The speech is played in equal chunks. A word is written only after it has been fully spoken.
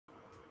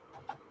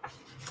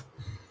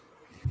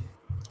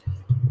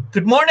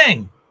Good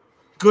morning,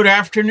 good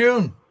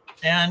afternoon,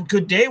 and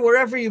good day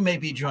wherever you may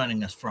be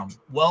joining us from.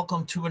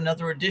 Welcome to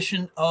another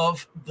edition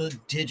of the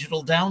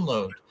Digital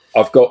Download.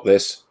 I've got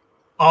this.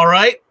 All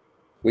right.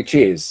 Which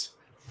is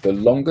the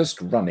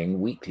longest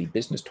running weekly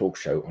business talk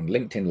show on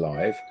LinkedIn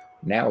Live,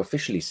 now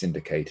officially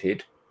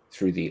syndicated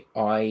through the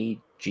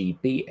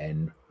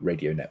IGBN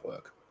radio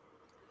network.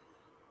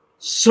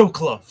 So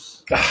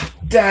close.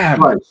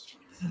 Damn. Right.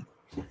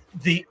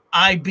 The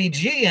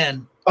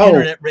IBGN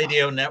Internet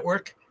Radio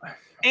Network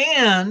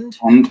and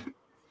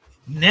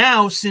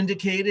now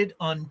syndicated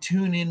on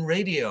TuneIn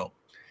Radio.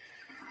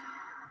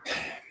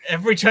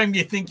 Every time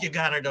you think you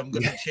got it, I'm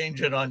going to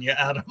change it on you,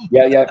 Adam.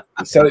 Yeah.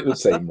 So it would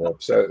seem,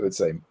 Rob. So it would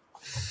seem.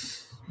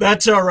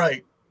 That's all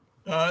right.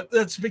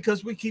 That's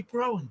because we keep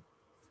growing.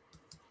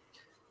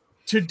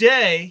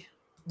 Today,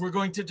 we're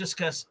going to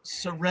discuss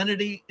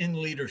serenity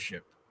in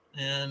leadership.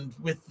 And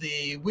with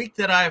the week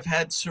that I've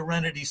had,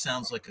 serenity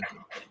sounds like a good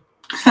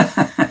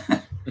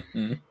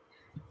thing.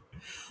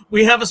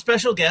 We have a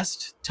special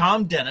guest,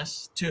 Tom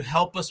Dennis, to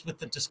help us with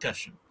the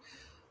discussion.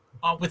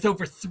 With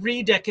over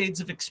 3 decades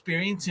of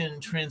experience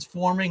in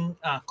transforming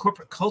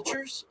corporate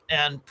cultures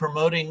and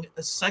promoting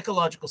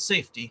psychological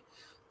safety,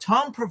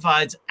 Tom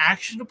provides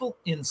actionable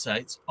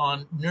insights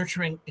on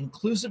nurturing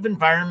inclusive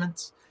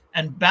environments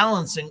and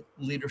balancing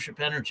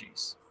leadership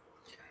energies.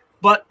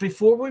 But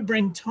before we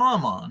bring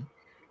Tom on,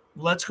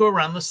 let's go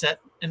around the set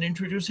and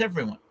introduce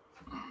everyone.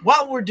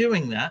 While we're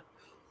doing that,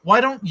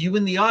 why don't you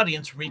in the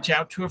audience reach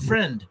out to a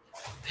friend,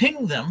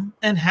 ping them,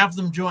 and have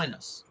them join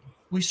us?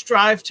 We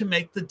strive to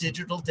make the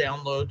digital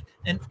download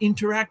an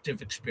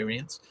interactive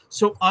experience,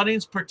 so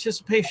audience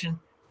participation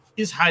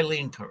is highly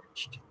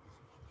encouraged.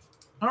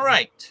 All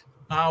right,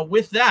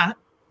 with that,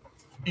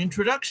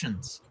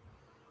 introductions.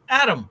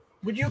 Adam,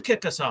 would you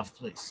kick us off,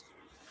 please?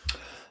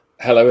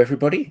 Hello,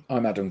 everybody.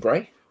 I'm Adam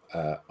Gray.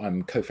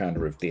 I'm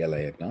co-founder of the LA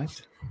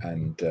Ignite,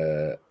 and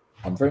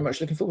I'm very much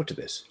looking forward to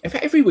this. In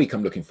fact, every week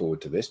I'm looking forward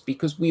to this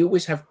because we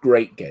always have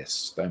great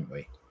guests, don't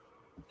we?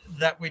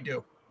 That we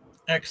do.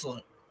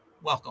 Excellent.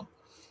 Welcome.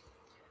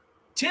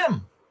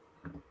 Tim.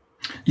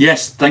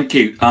 Yes, thank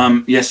you.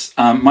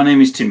 My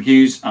name is Tim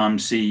Hughes. I'm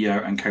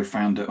CEO and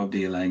co-founder of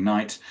the LA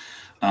Ignite,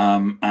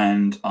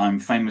 and I'm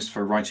famous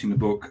for writing the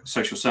book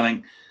Social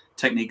Selling: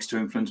 Techniques to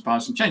Influence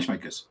Buyers and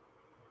Changemakers.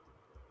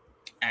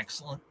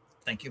 Excellent.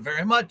 Thank you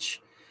very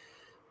much.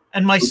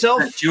 And myself.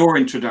 That's your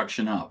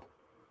introduction up.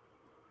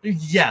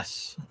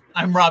 Yes,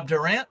 I'm Rob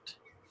Durant,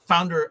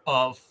 founder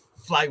of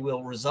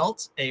Flywheel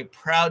Results, a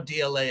proud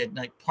DLA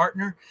Ignite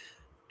partner,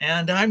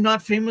 and I'm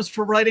not famous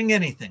for writing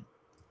anything.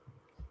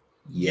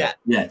 Yet.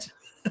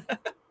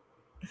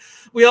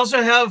 We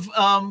also have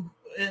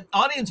an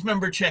audience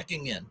member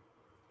checking in.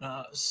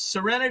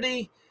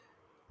 Serenity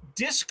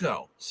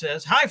Disco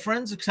says, "Hi,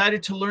 friends.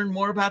 Excited to learn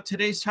more about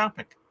today's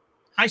topic."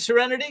 Hi,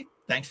 Serenity.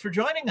 Thanks for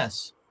joining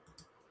us.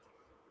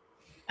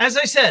 As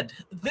I said,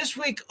 this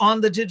week on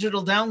the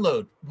Digital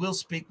Download, we'll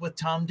speak with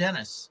Tom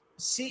Dennis,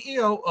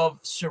 CEO of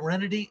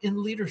Serenity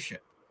in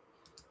Leadership.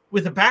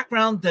 With a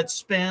background that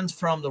spans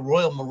from the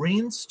Royal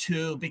Marines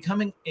to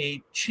becoming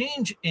a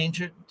change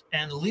agent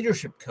and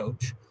leadership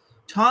coach,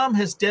 Tom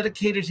has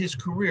dedicated his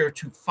career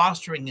to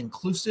fostering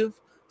inclusive,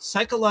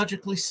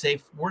 psychologically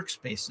safe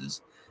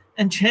workspaces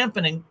and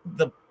championing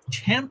the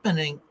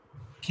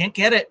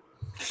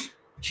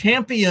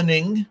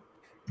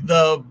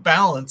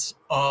balance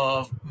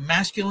of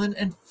masculine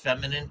and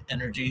feminine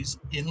energies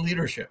in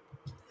leadership.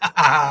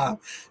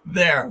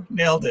 There,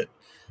 nailed it.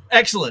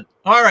 Excellent.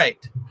 All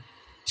right.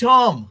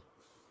 Tom,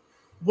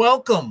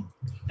 welcome,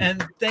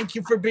 and thank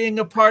you for being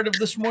a part of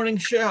this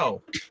morning's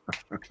show.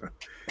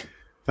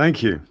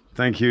 Thank you.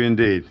 Thank you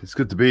indeed. It's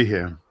good to be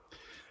here.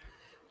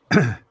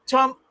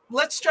 Tom,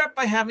 let's start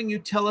by having you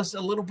tell us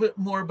a little bit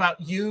more about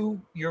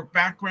you, your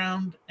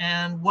background,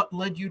 and what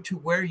led you to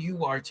where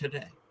you are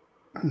today.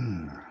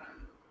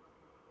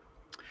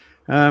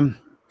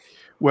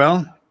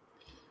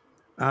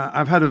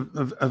 I've had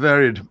a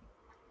varied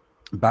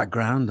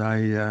background.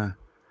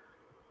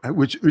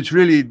 Which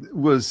really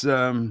was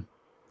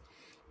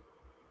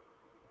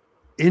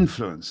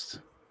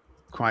influenced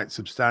quite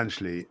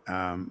substantially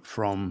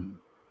from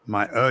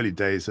my early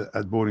days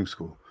at boarding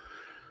school,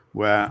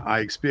 where I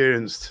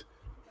experienced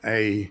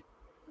a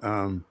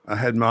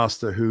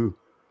headmaster who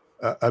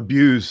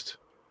abused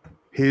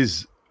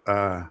his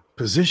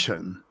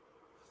position,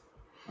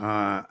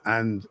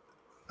 and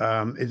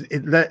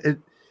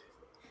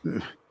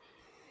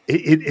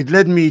it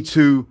led me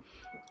to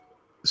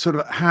sort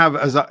of have,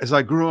 as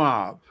I grew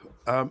up,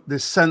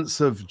 this sense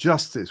of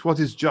justice. What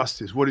is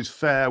justice? What is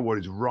fair? What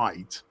is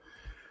right?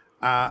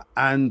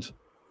 And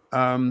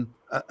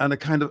a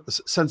kind of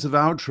sense of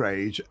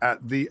outrage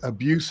at the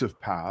abuse of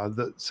power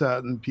that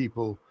certain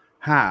people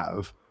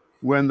have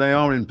when they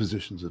are in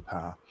positions of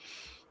power.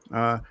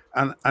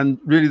 And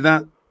really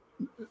that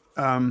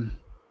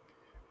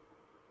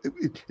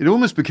it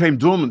almost became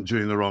dormant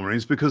during the Royal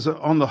Marines, because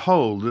on the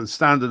whole, the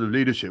standard of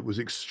leadership was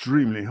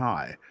extremely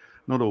high.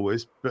 Not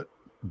always, but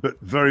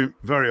very,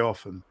 very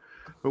often.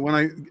 But when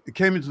I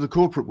came into the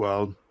corporate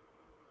world,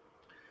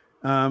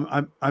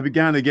 I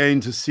began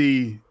again to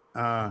see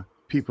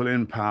people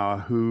in power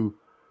who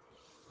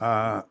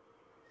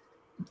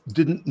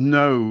didn't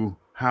know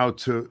how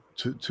to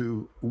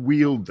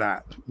wield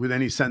that with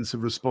any sense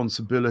of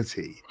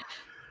responsibility,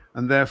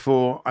 and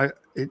therefore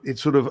it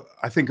sort of,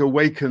 I think,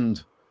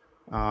 awakened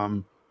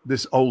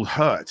this old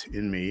hurt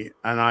in me,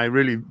 and I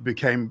really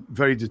became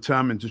very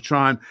determined to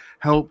try and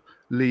help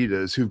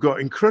leaders who've got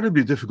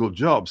incredibly difficult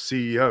jobs,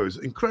 CEOs,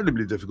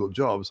 incredibly difficult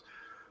jobs,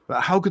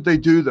 but how could they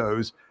do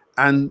those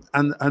and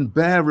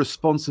bear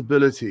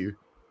responsibility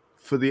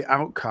for the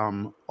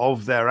outcome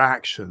of their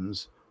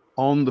actions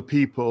on the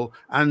people,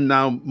 and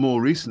now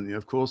more recently,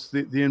 of course,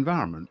 the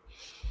environment.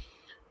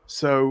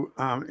 So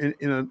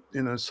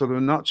in a sort of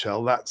a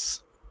nutshell,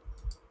 that's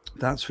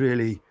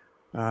really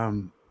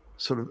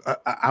sort of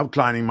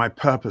outlining my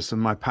purpose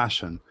and my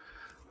passion.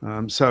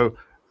 So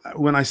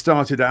when I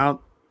started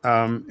out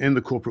in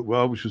the corporate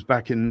world, which was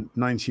back in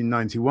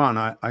 1991,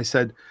 I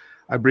said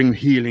I bring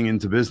healing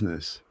into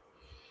business,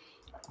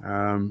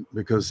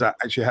 because that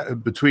actually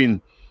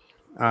between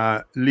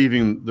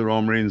leaving the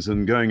Royal Marines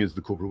and going into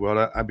the corporate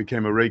world, I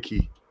became a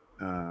Reiki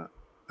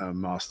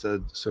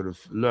master, sort of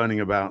learning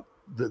about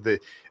the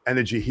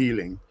energy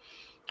healing,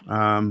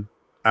 and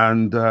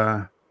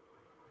then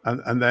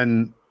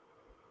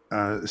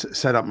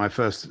set up my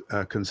first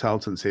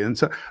consultancy. And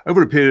so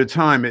over a period of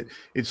time, it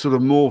sort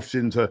of morphed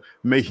into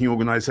making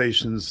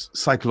organizations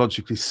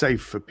psychologically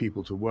safe for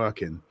people to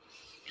work in.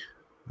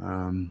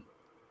 And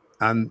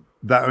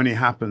that only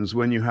happens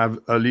when you have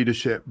a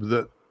leadership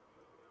that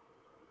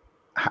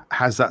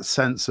has that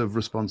sense of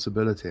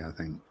responsibility, I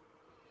think.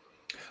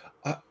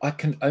 I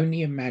can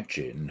only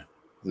imagine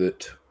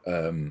that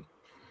in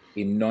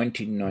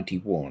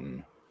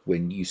 1991,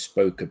 when you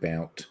spoke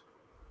about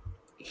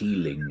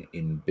healing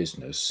in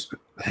business,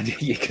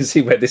 and you can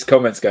see where this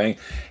comment's going,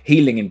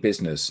 healing in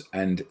business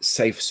and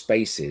safe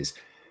spaces,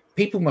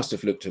 people must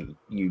have looked at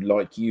you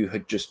like you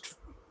had just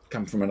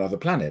come from another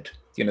planet.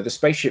 You know, the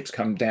spaceship's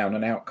come down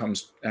and out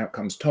comes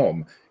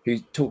Tom, who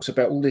talks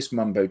about all this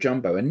mumbo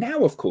jumbo. And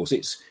now, of course,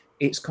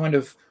 it's kind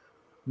of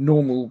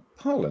normal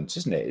parlance,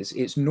 isn't it?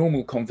 It's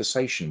normal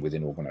conversation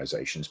within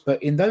organizations.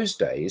 But in those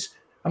days,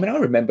 I mean, I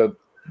remember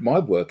my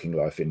working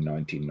life in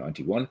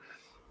 1991.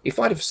 If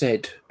I'd have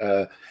said,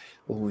 oh,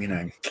 you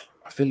know,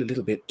 I feel a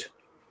little bit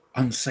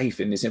unsafe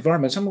in this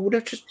environment, someone would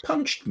have just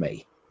punched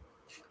me.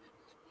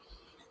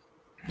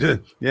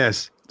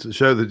 Yes, to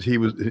show that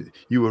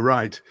you were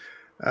right.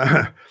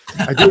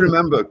 I do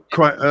remember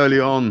quite early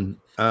on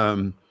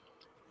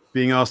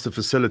being asked to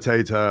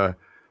facilitate a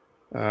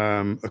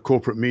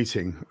corporate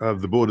meeting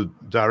of the board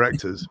of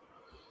directors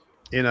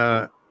in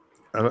a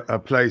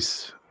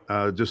place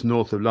just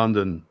north of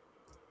London.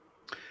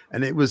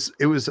 And it was,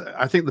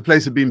 I think the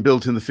place had been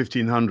built in the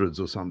 1500s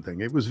or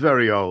something. It was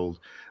very old.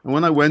 And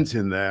when I went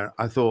in there,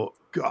 I thought,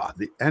 God,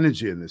 the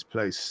energy in this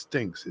place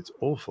stinks. It's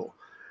awful.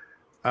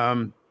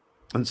 And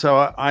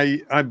so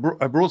I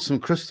brought some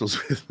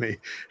crystals with me,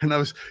 and I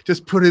was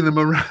just putting them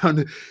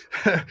around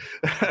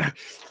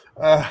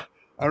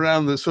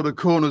around the sort of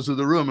corners of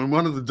the room. And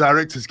one of the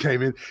directors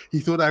came in. He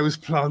thought I was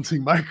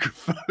planting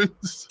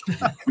microphones.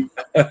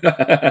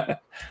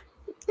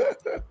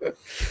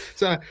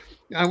 So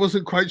I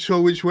wasn't quite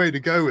sure which way to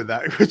go with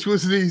that, which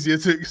was easier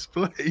to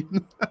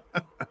explain.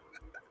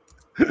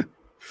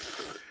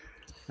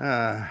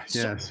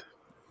 Yes.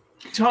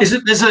 Tom,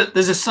 there's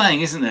a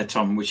saying, isn't there,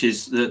 Tom, which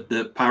is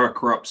that power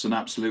corrupts and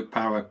absolute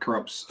power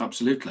corrupts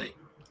absolutely.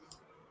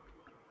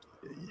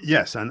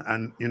 Yes,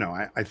 and you know,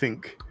 I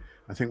think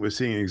we're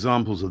seeing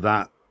examples of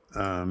that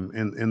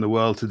in the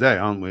world today,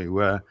 aren't we?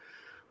 Where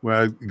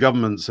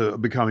governments are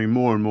becoming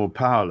more and more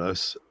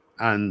powerless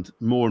and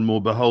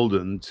more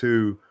beholden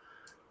to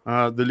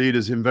the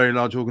leaders in very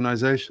large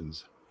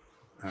organizations.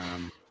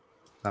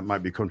 That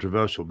might be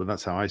controversial, but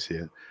that's how I see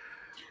it.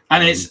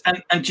 And it's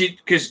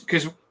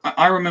because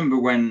I remember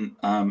when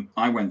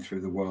I went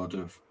through the world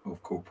of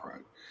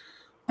corporate,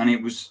 and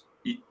it was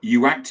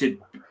you acted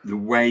the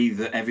way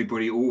that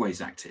everybody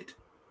always acted,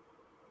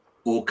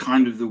 or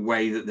kind of the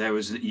way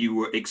that you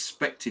were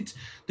expected,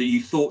 that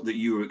you thought that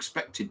you were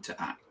expected to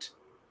act.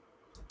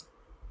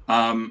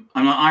 And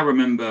I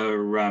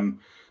remember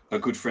a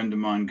good friend of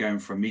mine going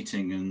for a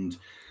meeting, and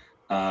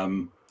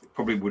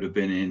probably would have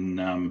been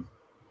in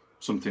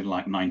something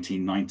like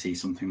 1990,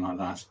 something like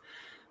that.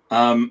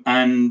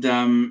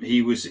 And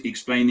he was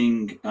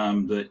explaining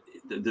that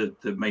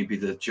maybe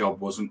the job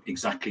wasn't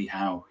exactly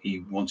how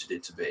he wanted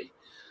it to be,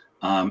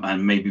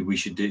 and maybe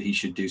he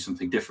should do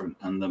something different.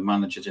 And the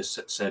manager just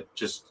said,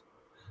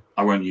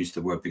 I won't use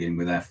the word beginning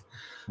with F.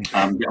 Get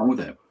on with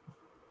it.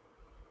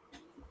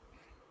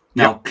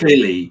 Now,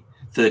 clearly,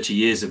 30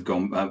 years have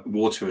gone.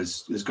 Water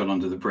has gone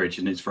under the bridge,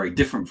 and it's very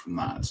different from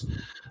that.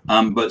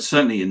 But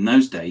certainly in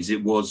those days,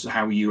 it was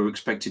how you were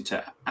expected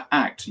to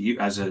act. You,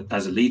 as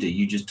a leader,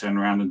 you just turn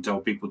around and tell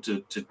people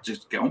to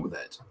just get on with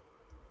it.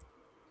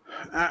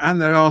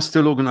 And there are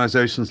still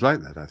organizations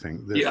like that, I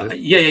think.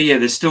 Yeah.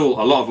 There's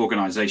still a lot of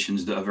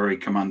organizations that are very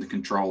command and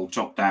control,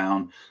 top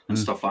down, and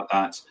stuff like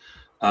that.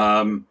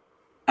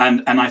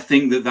 and I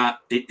think that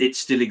it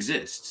still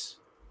exists.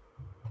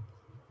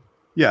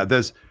 Yeah,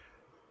 there's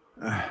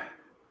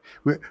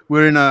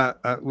we're in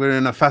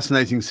a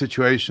fascinating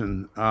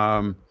situation.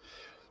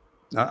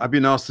 I've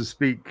been asked to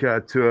speak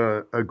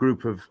to a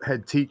group of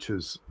head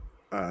teachers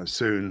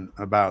soon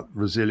about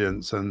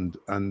resilience and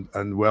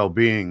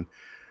well-being,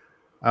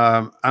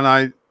 and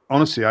I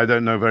honestly I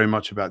don't know very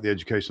much about the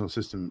educational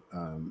system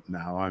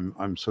now.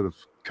 I'm sort of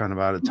kind of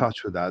out of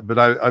touch with that, but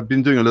I've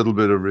been doing a little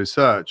bit of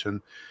research,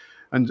 and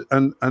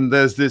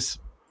there's this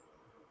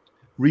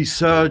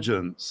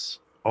resurgence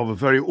of a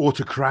very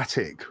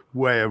autocratic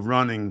way of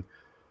running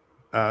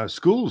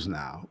schools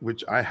now,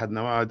 which I had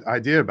no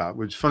idea about,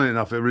 which funny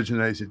enough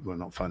originated, well,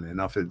 not funny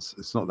enough,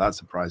 it's not that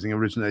surprising,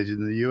 originated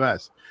in the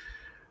US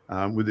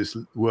with this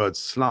word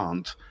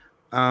slant.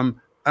 So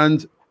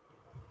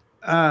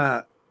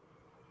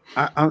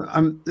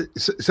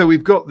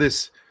we've got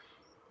this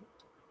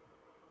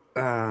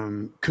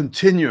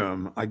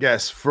continuum, I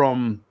guess,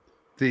 from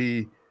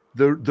the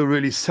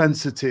really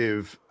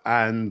sensitive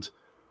and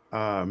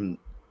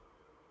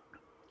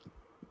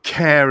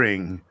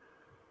caring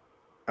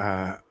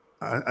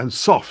and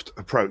soft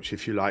approach,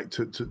 if you like,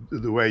 to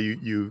the way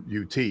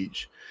you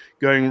teach,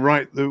 going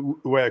right the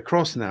way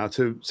across now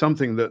to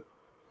something that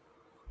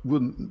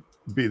wouldn't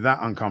be that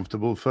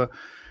uncomfortable for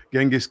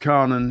Genghis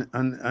Khan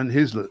and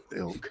his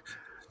ilk.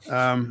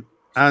 I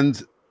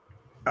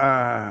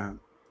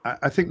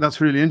think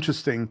that's really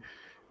interesting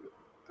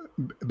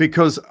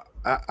because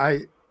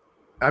I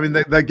mean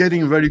they're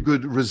getting very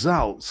good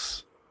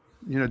results,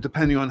 you know,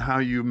 depending on how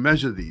you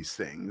measure these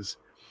things.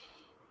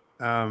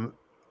 On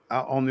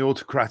the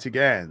autocratic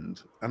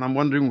end, and I'm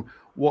wondering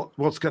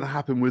what's going to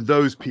happen with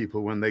those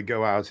people when they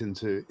go out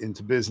into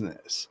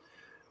business,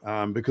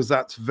 because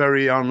that's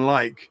very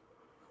unlike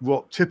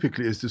what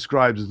typically is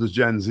described as the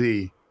Gen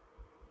Z.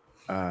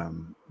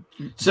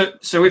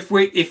 So if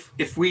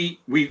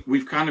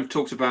we've kind of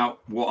talked about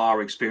what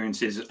our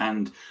experience is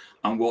and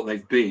what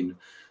they've been,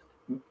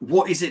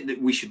 what is it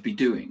that we should be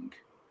doing?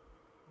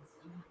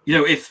 You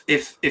know, if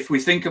we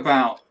think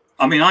about,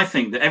 I mean, I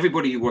think that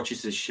everybody who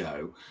watches this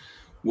show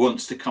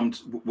wants to come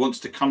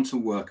to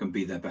work and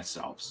be their best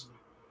selves,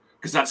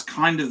 because that's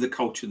kind of the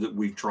culture that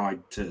we've tried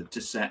to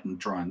set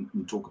and try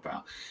and talk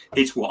about.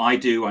 It's what I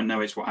do. I know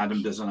it's what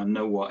Adam does, and I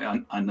know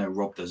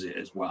Rob does it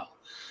as well.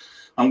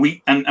 And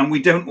we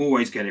don't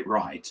always get it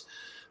right,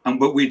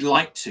 but we'd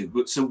like to.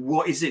 But so,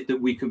 what is it that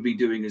we can be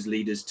doing as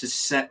leaders to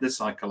set the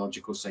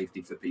psychological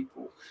safety for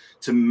people,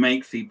 to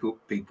make people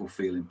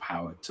feel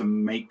empowered, to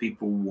make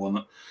people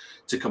want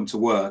to come to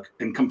work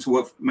and come to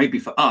work maybe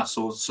for us,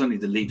 or certainly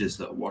the leaders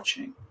that are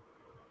watching?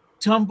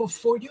 Tom,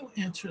 before you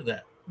answer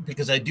that,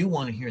 because I do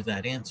want to hear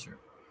that answer,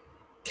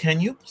 can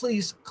you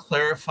please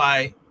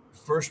clarify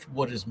first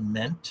what is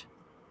meant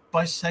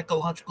by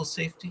psychological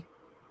safety,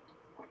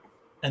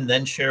 and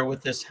then share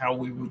with us how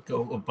we would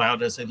go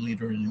about as a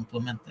leader and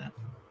implement that?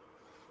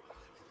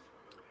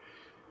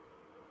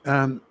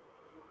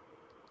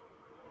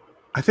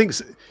 I think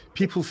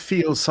people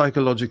feel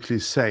psychologically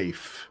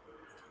safe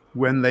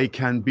when they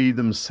can be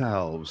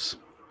themselves,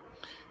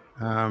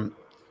 and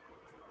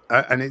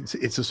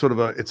it's a sort of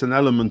it's an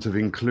element of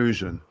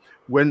inclusion.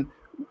 When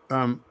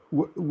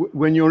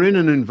you're in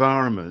an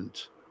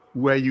environment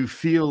where you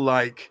feel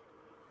like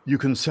you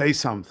can say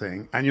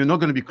something and you're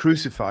not going to be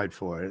crucified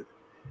for it,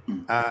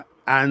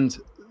 and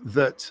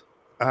that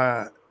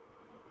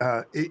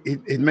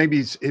it may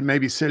be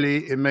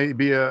silly, it may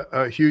be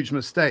a huge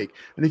mistake,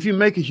 and if you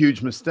make a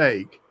huge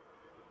mistake,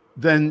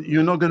 then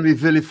you're not going to be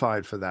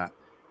vilified for that.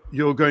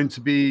 You're going to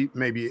be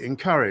maybe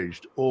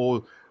encouraged,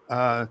 or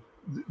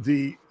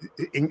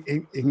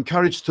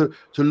encouraged to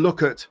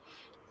look at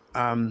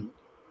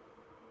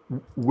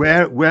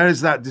where is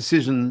that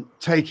decision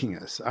taking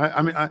us.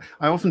 I mean, I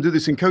often do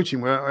this in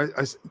coaching, where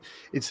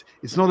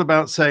it's not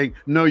about saying,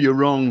 no, you're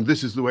wrong,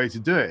 this is the way to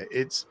do it.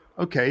 It's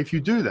okay, if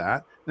you do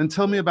that, then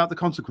tell me about the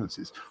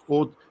consequences.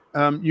 Or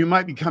you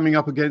might be coming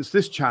up against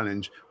this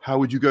challenge, how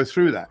would you go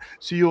through that?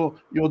 So you're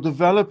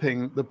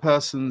developing the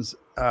person's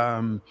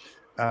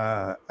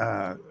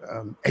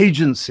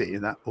agency,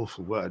 that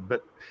awful word,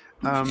 but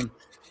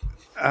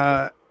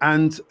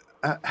and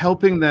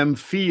helping them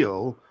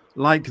feel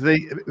like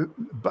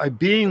by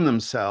being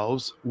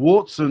themselves,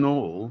 warts and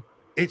all,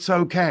 it's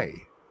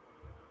okay.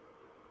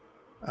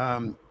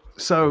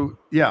 So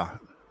yeah,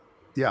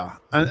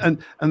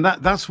 and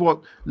that's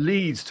what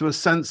leads to a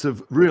sense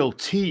of real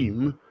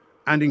team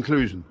and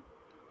inclusion,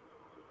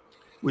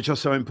 which are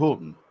so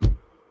important.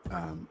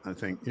 I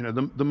think, you know,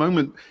 the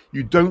moment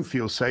you don't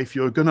feel safe,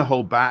 you're going to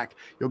hold back,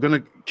 you're going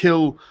to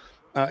kill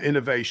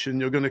innovation,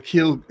 you're going to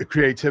kill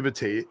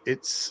creativity.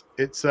 It's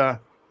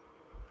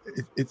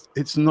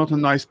not a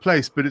nice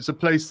place, but it's a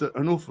place that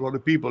an awful lot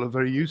of people are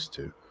very used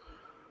to,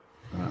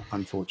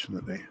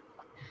 unfortunately.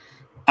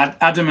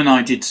 Adam and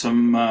I did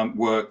some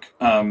work,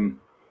 are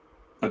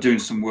doing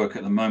some work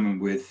at the moment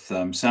with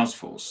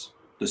Salesforce,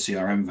 the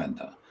CRM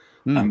vendor,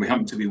 and we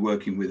happen to be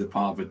working with a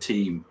part of a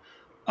team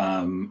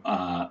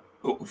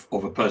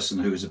of a person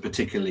who is a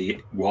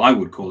particularly, what I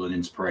would call, an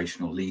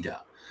inspirational leader.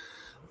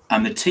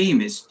 and the team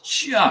is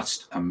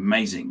just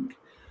amazing.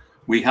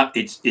 We have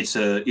it's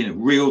a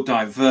real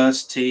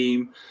diverse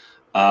team.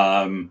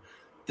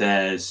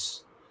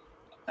 There's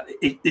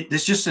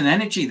just an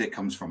energy that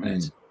comes from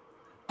it,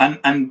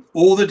 and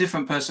all the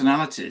different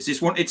personalities.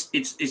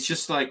 It's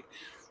just like,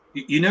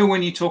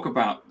 when you talk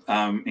about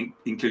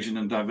inclusion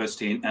and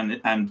diversity,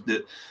 and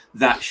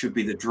that should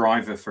be the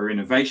driver for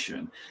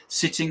innovation.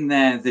 Sitting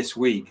there this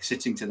week,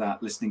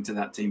 listening to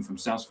that team from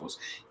Salesforce,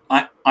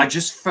 I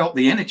just felt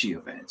the energy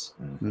of it.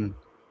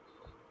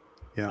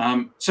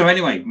 Yeah. So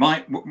anyway,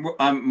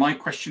 my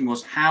question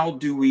was, how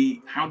do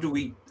we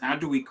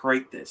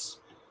create this,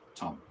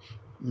 Tom?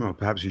 Well,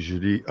 perhaps you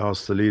should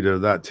ask the leader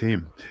of that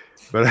team,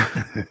 but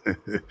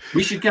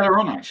we should get her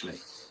on, actually.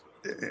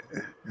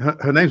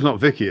 Her name's not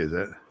Vicky, is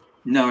it?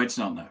 No, it's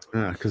not. No.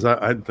 Yeah, because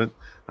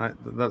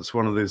that's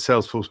one of the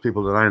Salesforce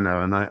people that I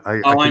know, and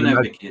I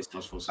know Vicky is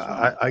Salesforce as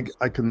well.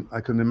 I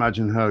can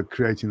imagine her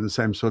creating the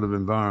same sort of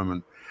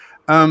environment.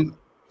 I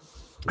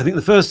think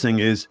the first thing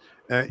is,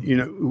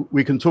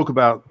 we can talk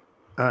about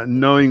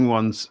knowing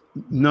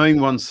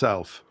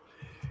oneself.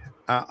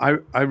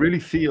 I really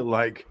feel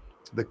like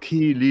the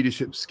key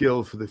leadership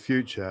skill for the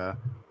future,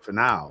 for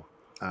now,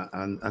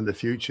 and the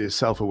future, is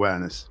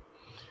self-awareness.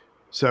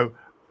 So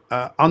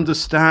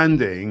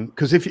understanding,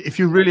 because if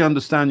you really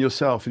understand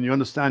yourself, and you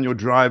understand your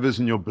drivers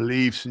and your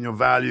beliefs and your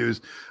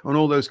values and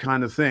all those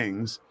kind of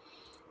things,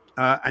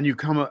 and you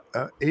come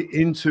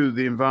into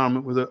the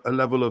environment with a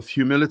level of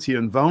humility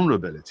and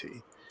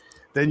vulnerability,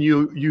 then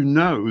you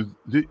know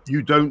that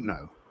you don't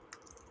know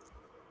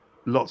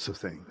lots of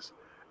things.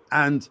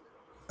 And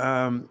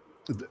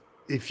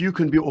if you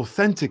can be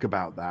authentic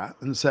about that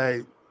and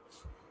say,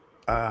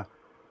 I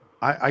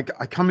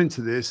come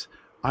into this,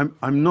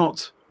 I'm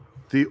not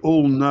the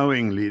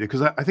all-knowing leader,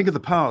 because I think in the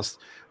past,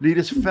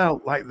 leaders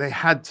felt like they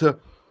had to,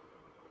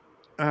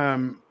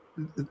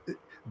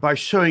 by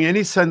showing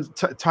any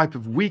type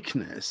of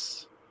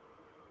weakness,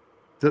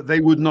 that they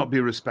would not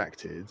be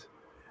respected.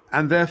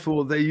 And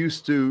therefore, they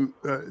used to,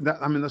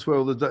 that's where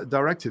all the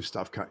directive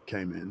stuff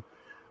came in.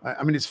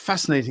 I mean, it's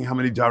fascinating how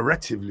many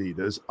directive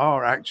leaders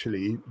are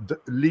actually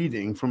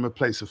leading from a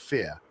place of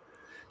fear.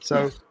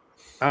 So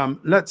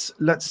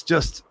let's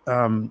just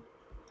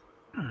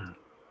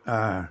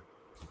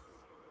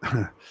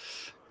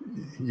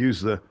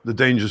use the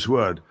dangerous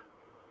word,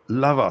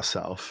 love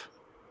ourselves,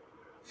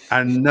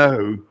 and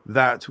know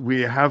that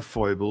we have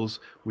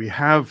foibles, we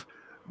have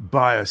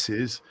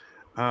biases,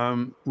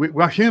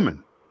 we're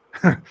human.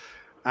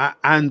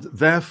 And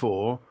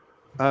therefore,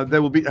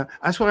 there will be.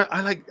 That's why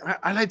I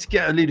like to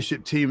get a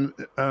leadership team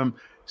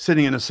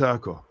sitting in a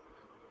circle,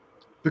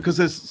 because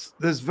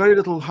there's very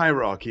little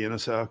hierarchy in a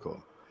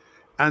circle,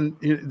 and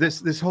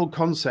this whole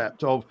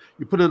concept of,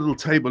 you put a little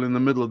table in the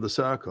middle of the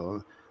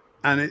circle,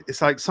 and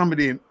it's like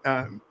somebody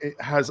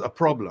has a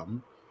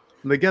problem,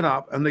 and they get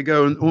up and they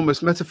go and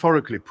almost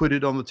metaphorically put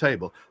it on the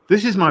table.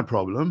 This is my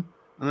problem.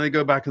 And they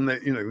go back and they,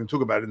 can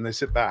talk about it, and they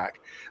sit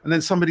back, and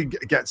then somebody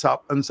gets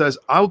up and says,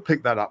 "I'll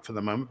pick that up for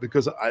the moment,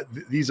 because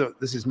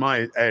this is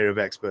my area of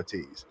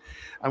expertise."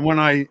 And when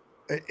I've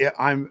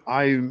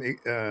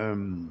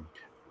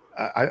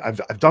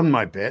done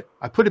my bit,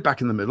 I put it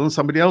back in the middle, and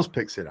somebody else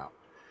picks it up.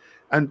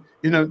 And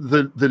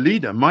the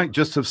leader might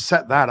just have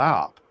set that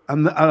up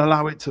and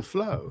allow it to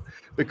flow,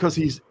 because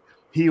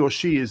he or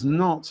she is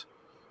not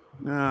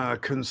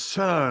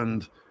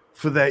concerned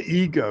for their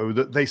ego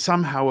that they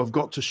somehow have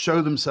got to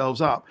show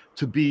themselves up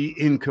to be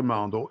in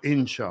command or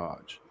in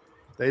charge.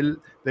 They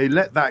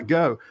let that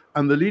go,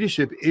 and the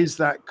leadership is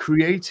that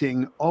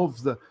creating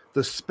of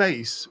the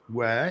space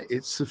where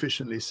it's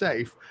sufficiently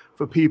safe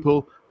for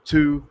people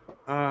to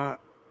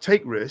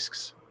take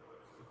risks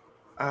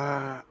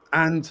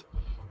and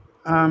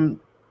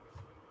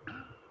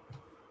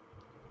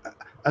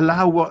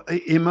allow what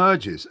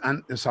emerges.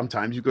 And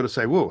sometimes you've got to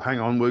say, "Whoa, hang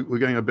on, we're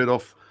going a bit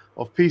off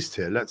piste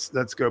here.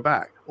 Let's go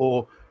back."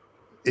 Or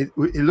it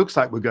looks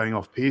like we're going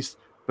off piste,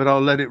 but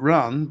I'll let it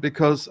run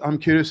because I'm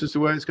curious as to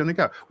where it's going to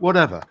go.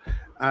 Whatever.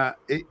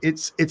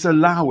 It's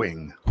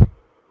allowing.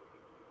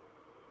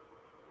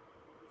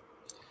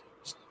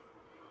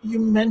 You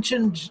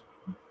mentioned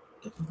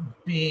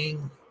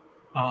being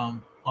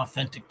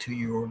authentic to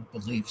your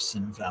beliefs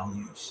and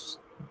values.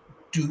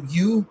 Do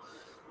you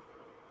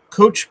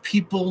coach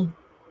people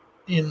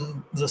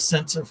in the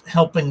sense of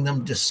helping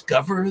them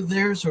discover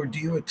theirs, or do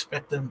you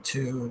expect them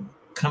to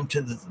come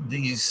to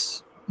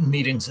these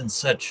meetings and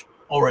such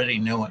already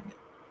knowing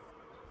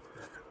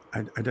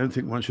it? I don't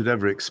think one should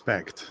ever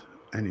expect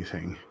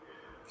anything,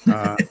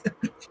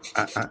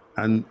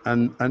 and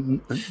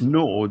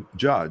nor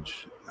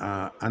judge.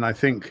 And I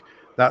think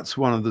that's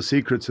one of the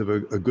secrets of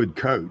a good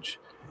coach,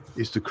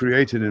 is to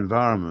create an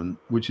environment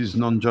which is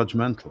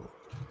non-judgmental.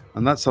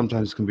 And that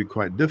sometimes can be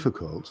quite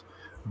difficult,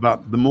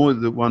 but the more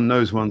that one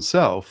knows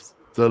oneself,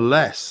 the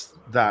less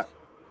that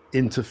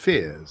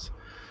interferes.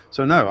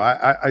 So no,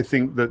 I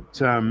think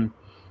that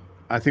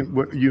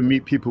you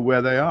meet people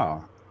where they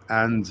are,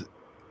 and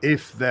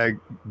if they're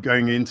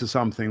going into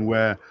something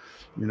where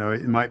you know,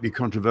 it might be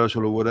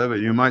controversial or whatever.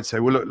 You might say,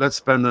 well, look, let's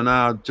spend an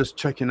hour just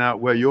checking out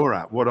where you're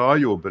at. What are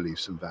your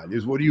beliefs and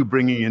values? What are you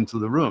bringing into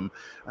the room?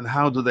 And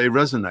how do they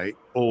resonate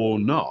or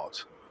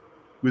not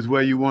with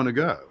where you want to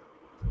go?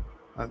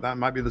 That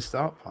might be the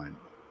start point.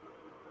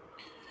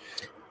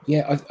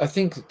 Yeah, I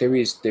think there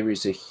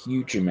is a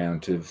huge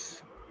amount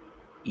of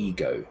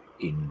ego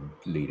in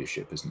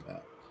leadership, isn't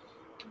there?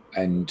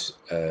 And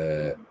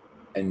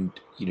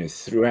you know,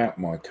 throughout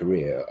my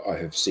career, I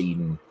have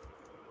seen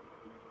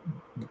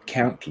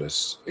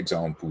countless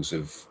examples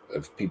of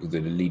people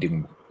that are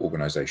leading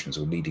organizations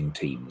or leading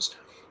teams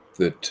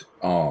that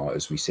are,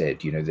 as we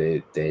said, you know,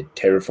 they're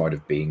terrified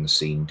of being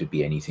seen to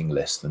be anything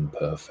less than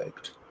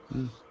perfect.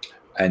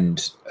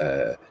 And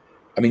I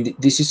mean,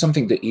 this is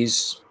something that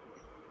is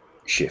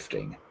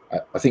shifting.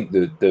 I think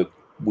that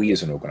we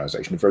as an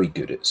organization are very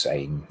good at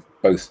saying,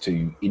 both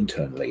to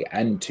internally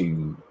and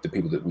to the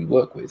people that we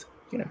work with,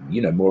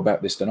 you know more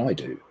about this than I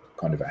do,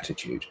 kind of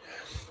attitude.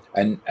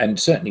 And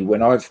certainly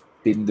when I've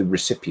been the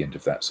recipient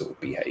of that sort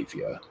of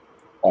behavior,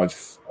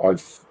 it's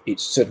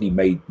certainly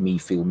made me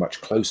feel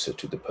much closer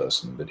to the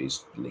person that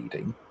is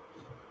leading.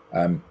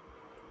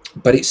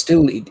 But it's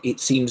still, it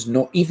seems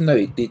not, even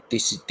though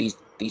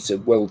these are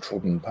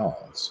well-trodden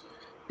paths,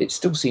 it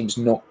still seems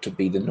not to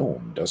be the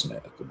norm, doesn't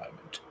it, at the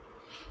moment?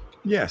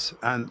 Yes,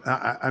 and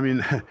I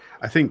mean,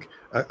 I think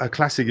a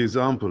classic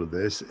example of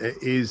this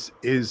is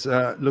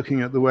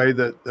looking at the way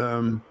that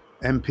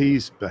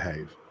MPs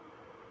behave.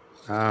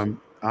 I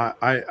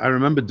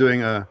remember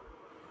doing a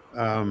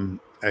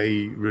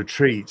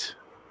retreat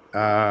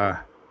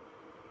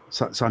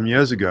some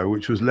years ago,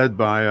 which was led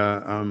by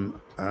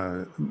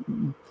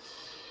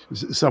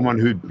someone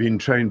who'd been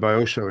trained by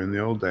Osho in the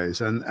old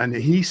days, and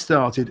he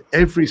started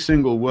every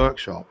single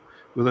workshop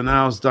with an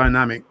hour's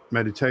dynamic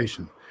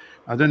meditation.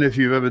 I don't know if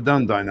you've ever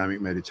done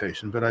dynamic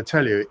meditation, but I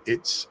tell you,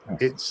 it's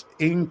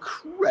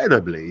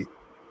incredibly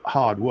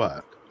hard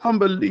work,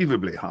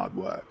 unbelievably hard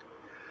work.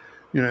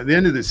 You know, at the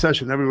end of this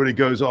session, everybody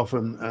goes off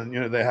and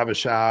you know, they have a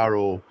shower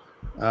or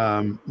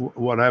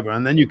whatever,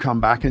 and then you come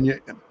back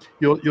and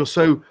you're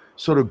so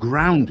sort of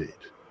grounded.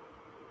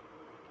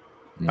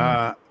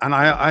 And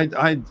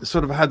I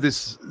sort of had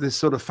this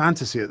sort of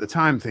fantasy at the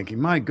time,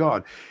 thinking, my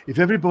God, if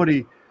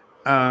everybody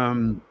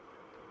had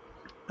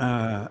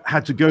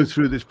to go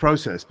through this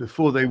process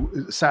before they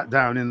sat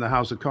down in the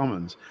House of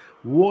Commons,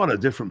 what a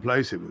different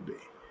place it would be.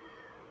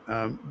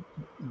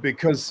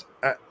 Because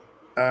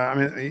I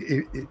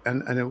mean,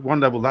 and at one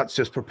level, that's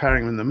just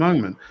preparing them in the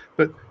moment,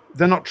 but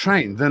they're not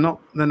trained. They're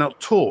not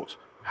taught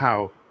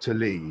how to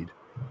lead.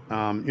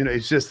 You know,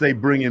 it's just they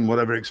bring in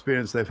whatever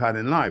experience they've had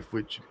in life,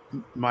 which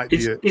might be.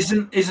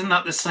 Isn't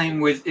that the same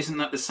with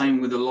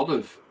a lot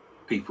of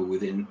people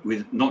with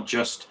not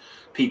just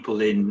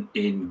people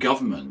in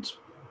government?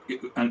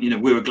 And you know,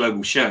 we're a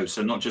global show,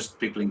 so not just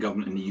people in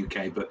government in the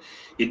UK, but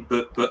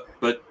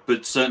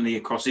certainly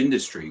across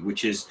industry,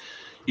 which is,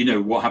 you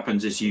know, what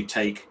happens is you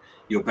take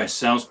your best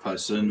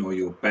salesperson or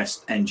your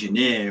best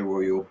engineer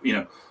or your, you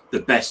know,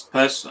 the best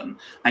person,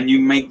 and you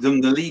make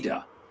them the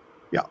leader.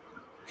 Yeah.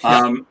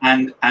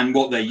 And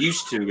what they're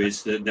used to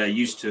is that they're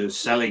used to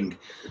selling.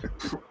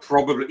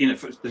 Probably, you know,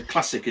 the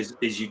classic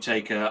is you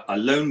take a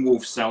lone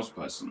wolf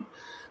salesperson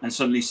and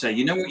suddenly say,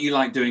 you know what you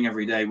like doing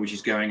every day, which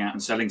is going out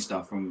and selling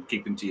stuff and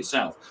keeping to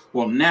yourself.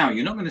 Well, now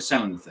you're not going to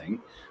sell anything,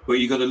 but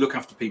you've got to look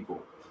after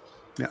people.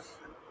 Yeah.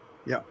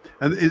 Yeah,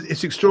 and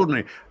it's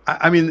extraordinary.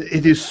 I mean,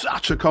 it is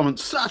such a common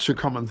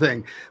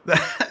thing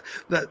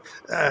that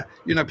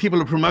you know, people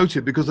are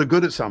promoted because they're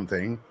good at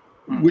something,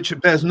 which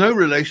bears no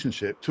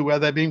relationship to where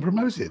they're being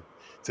promoted.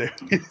 So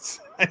it's,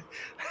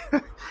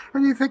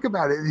 and you think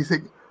about it, and you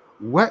think,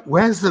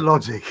 where's the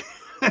logic?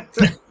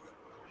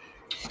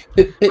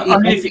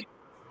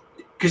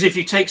 Because if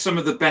you take some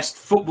of the best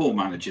football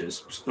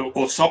managers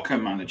or soccer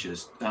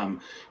managers,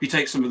 you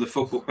take some of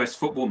the best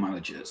football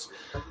managers,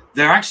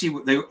 they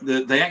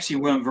actually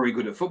weren't very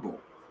good at football.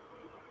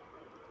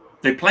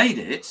 They played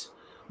it,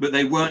 but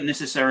they weren't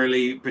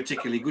necessarily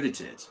particularly good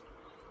at it.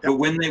 But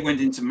when they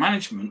went into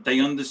management, they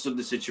understood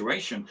the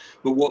situation.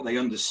 But what they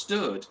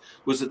understood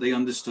was that they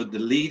understood the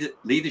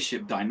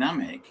leadership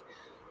dynamic,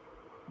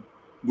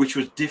 which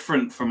was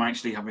different from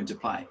actually having to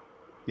play.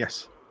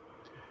 Yes,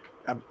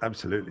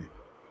 absolutely.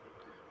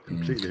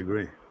 Completely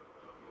agree.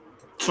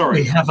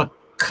 Sorry. We have a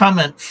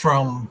comment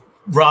from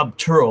Rob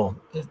Turrell.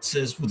 It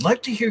says, would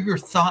like to hear your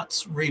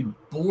thoughts re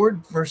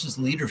board versus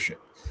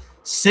leadership.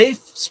 Safe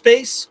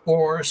space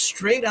or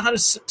straight out of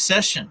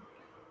Succession?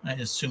 I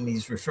assume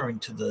he's referring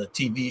to the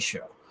TV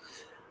show.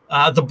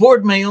 The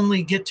board may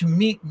only get to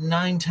meet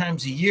 9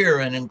 times a year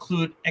and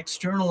include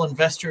external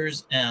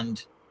investors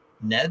and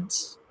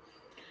NEDs.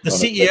 The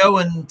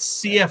CEO and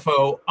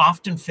CFO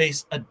often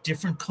face a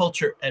different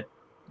culture at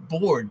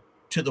board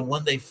to the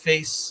one they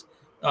face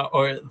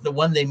or the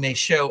one they may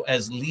show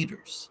as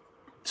leaders.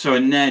 So a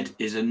NED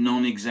is a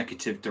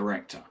non-executive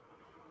director.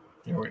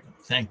 There we go.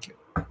 Thank you.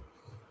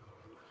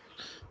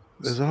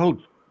 There's a whole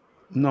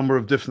number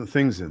of different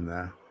things in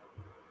there.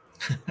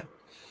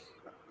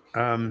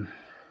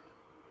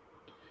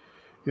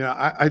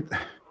 Yeah,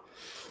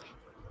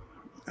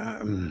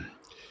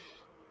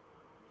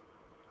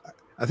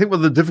 I think one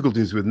of the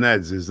difficulties with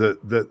NEDs is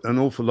that an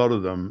awful lot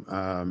of them,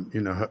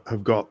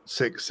 have got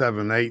 6,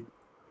 7, 8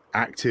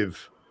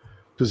 active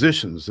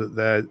positions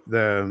that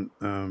they're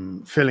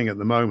filling at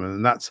the moment,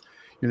 and that's,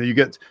 you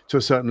get to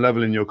a certain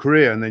level in your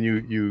career, and then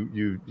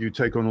you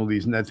take on all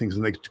these NED things,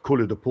 and they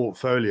call it a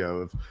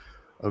portfolio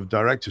of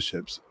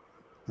directorships.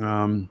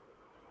 And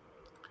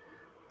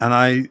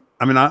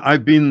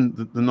I've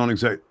been the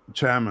non-exec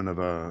chairman of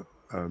a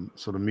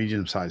sort of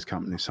medium-sized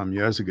company some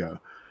years ago.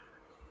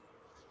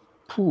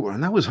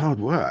 And that was hard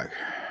work.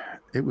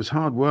 It was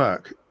hard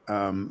work,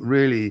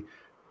 really.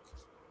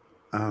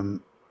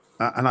 And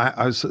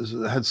I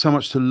had so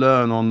much to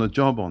learn on the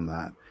job on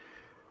that.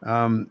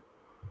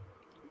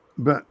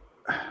 But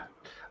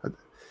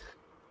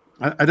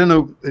I don't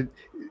know.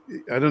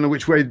 I don't know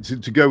which way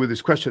to go with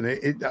this question.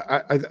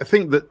 I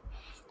think that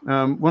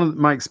one of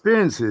my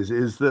experiences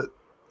is that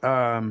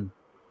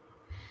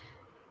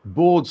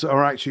boards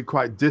are actually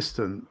quite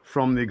distant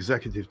from the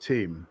executive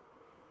team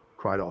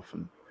quite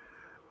often,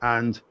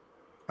 and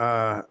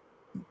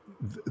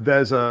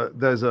there's a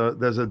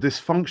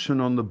dysfunction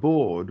on the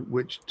board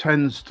which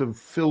tends to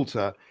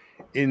filter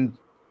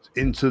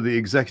into the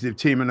executive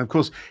team, and of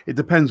course it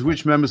depends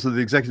which members of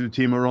the executive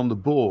team are on the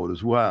board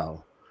as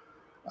well,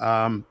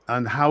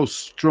 and how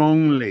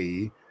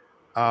strongly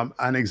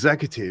an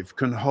executive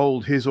can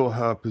hold his or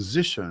her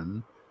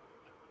position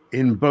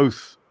in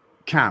both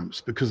camps,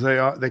 because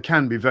they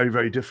can be very,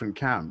 very different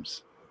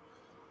camps.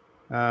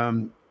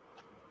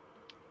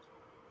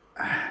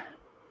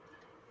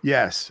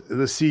 Yes,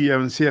 the CEO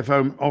and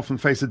CFO often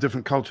face a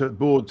different culture at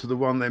board to the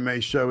one they may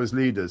show as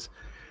leaders.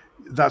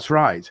 That's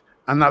right,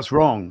 and that's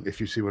wrong, if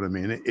you see what I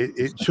mean.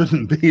 It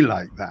shouldn't be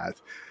like that.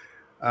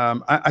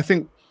 I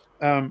think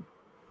an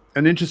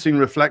interesting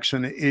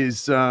reflection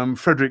is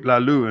Frederick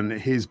Laloux and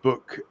his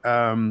book,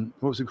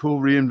 what was it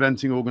called,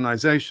 Reinventing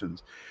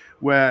Organizations,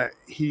 where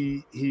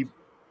he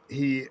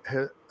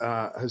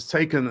has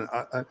taken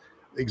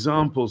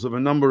examples of a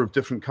number of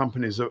different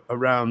companies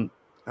around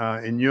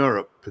in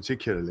Europe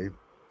particularly,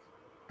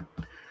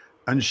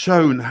 and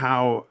shown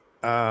how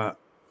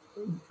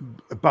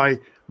by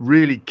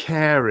really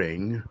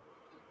caring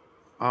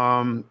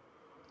and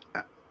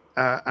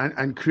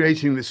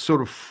creating this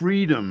sort of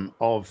freedom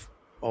of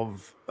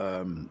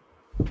the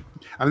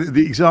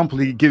example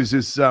he gives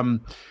is that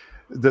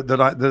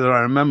I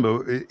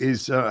remember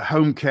is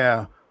home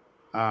care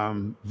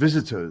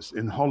visitors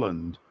in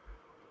Holland,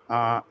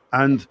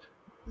 and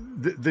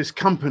this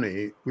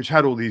company which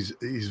had all these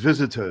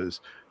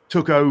visitors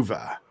took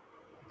over,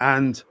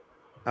 and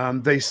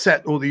they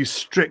set all these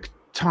strict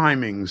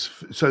timings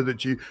so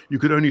that you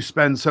could only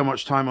spend so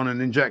much time on an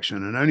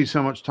injection and only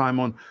so much time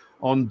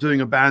on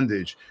doing a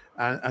bandage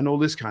and all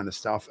this kind of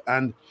stuff.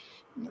 And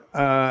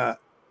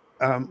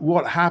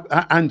what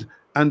happened,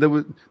 and there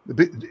was,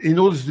 in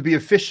order to be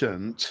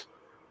efficient,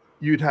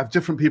 you'd have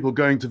different people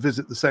going to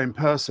visit the same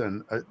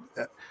person,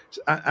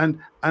 and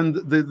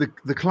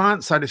the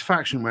client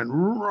satisfaction went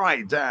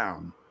right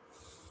down,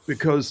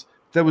 because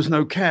there was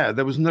no care,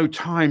 there was no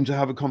time to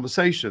have a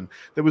conversation,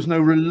 there was no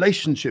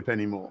relationship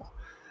anymore,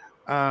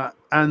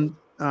 and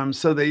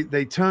so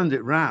they turned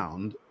it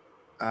round,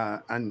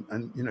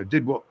 and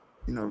did what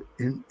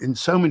in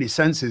so many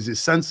senses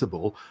is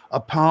sensible,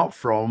 apart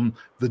from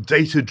the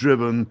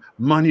data-driven,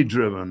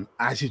 money-driven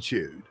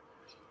attitude,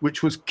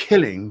 which was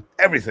killing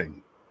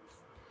everything.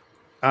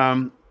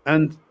 And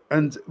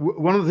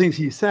one of the things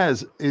he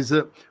says is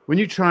that when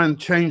you try and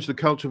change the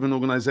culture of an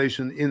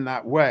organization in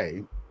that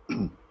way,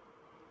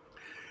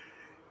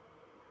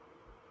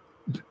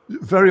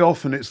 very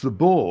often it's the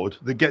board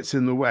that gets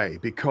in the way,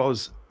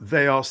 because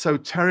they are so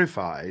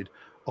terrified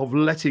of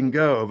letting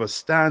go of a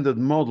standard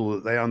model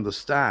that they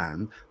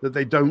understand, that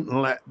they don't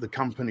let the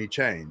company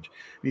change.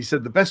 And he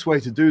said the best way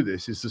to do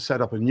this is to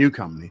set up a new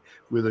company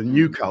with a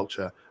new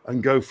culture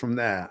and go from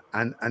there.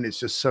 And it's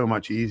just so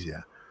much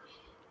easier.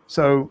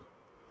 So,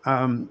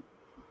 I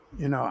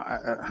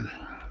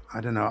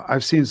don't know.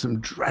 I've seen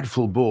some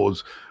dreadful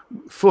boards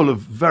full of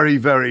very,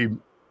 very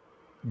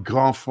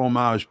grand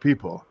fromage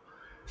people.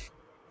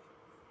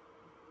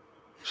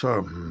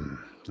 So,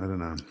 I don't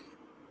know.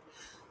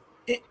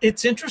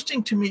 It's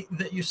interesting to me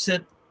that you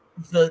said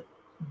the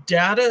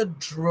data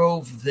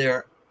drove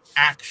their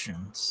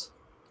actions,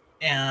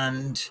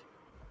 and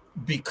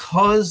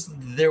because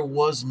there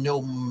was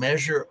no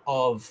measure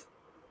of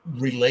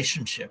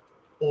relationship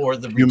or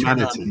the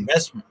return on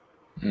investment,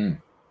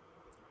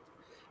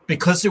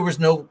 because there was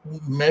no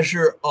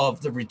measure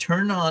of the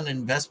return on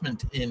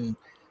investment in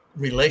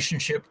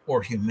relationship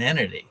or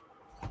humanity,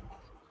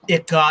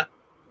 it got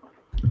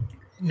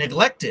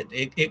neglected.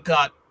 It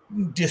got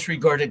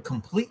disregarded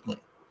completely.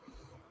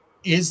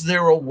 Is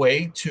there a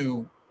way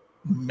to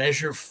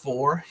measure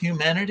for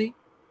humanity?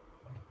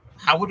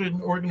 How would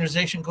an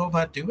organization go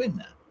about doing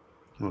that?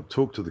 Well,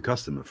 talk to the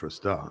customer for a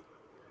start.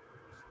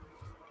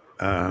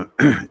 I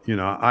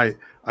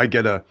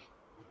get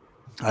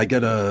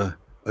a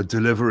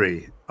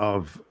delivery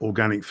of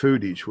organic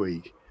food each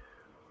week,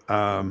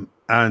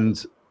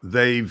 and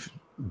they've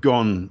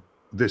gone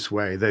this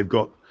way. They've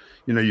got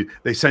you know,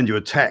 they send you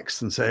a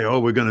text and say, oh,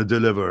 we're going to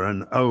deliver,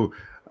 and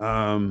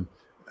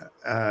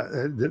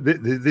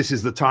this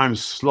is the time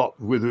slot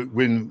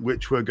within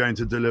which we're going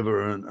to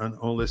deliver, and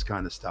all this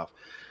kind of stuff.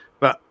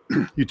 But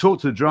you talk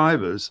to the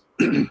drivers,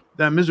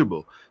 they're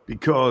miserable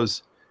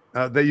because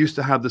they used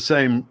to have the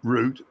same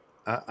route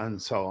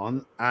and so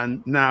on,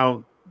 and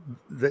now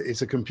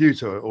it's a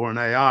computer or an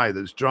AI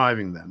that's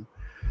driving them.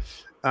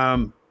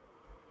 And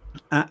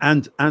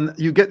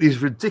you get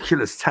these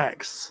ridiculous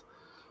texts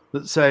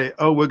that say,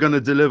 "Oh, we're going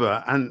to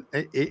deliver," and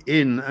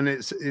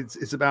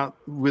it's about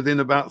within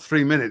about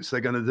 3 minutes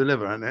they're going to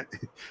deliver, and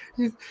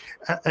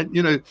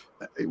you know,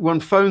 one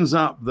phones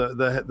up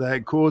the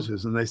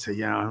headquarters and they say,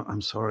 "Yeah,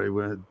 I'm sorry,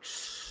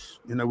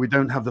 we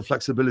don't have the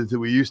flexibility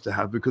we used to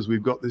have because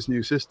we've got this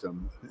new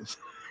system." It's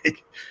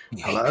like,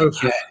 hello.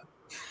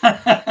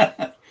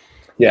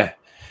 Yeah.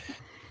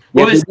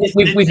 Well,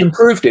 we've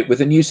improved it with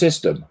a new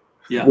system,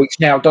 which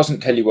now doesn't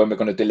tell you when we're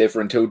going to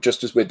deliver until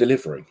just as we're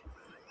delivering.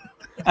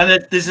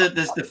 And there's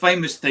the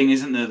famous thing,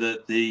 isn't there,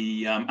 that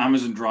the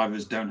Amazon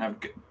drivers don't have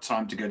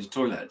time to go to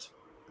toilet.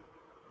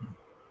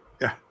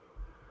 Yeah.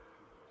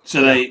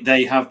 So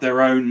they have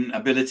their own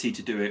ability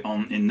to do it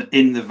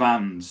in the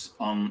vans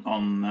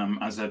on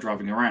as they're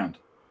driving around.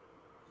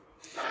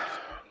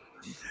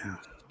 Yeah.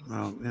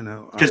 Well, you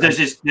know, because there's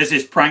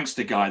this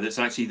prankster guy that's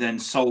actually then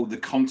sold the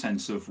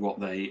contents of what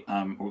they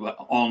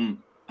on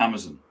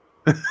Amazon.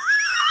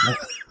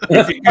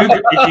 If you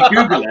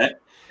Google it,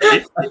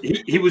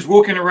 he was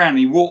walking around.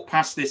 He walked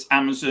past this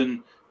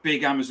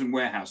big Amazon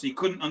warehouse. He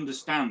couldn't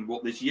understand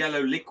what this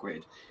yellow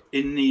liquid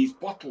in these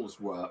bottles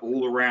were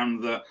all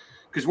around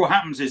because what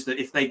happens is that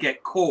if they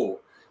get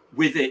caught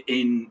with it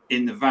in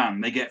the van,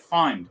 they get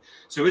fined.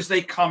 So as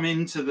they come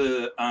into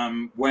the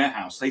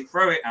warehouse, they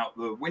throw it out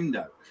the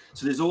window.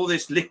 So there's all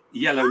this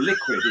yellow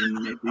liquid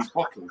in these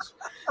bottles.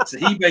 So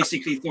he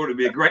basically thought it'd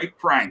be a great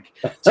prank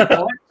to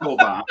collect all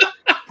that,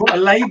 put a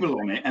label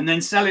on it, and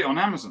then sell it on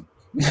Amazon.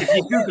 If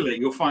you Google it,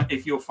 you'll find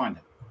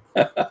it.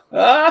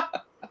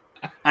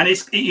 And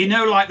it's, you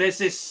know, like there's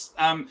this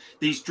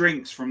these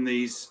drinks from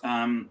these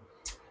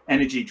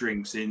energy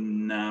drinks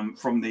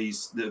from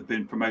these that have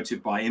been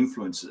promoted by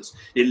influencers.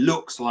 It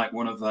looks like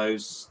one of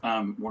those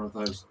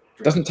drinks.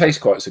 Doesn't taste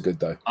quite so good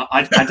though.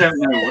 I don't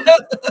know.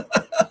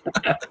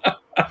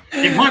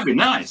 It might be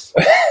nice,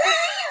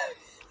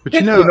 but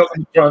you know, we're not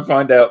going to try and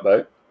find out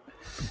though.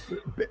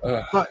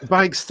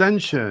 By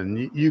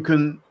extension, you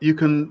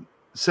can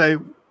say,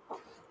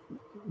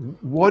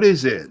 what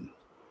is it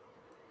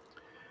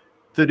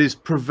that is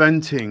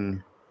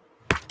preventing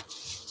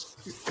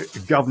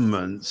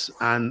governments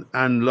and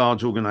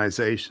large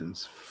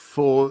organizations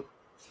for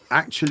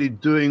actually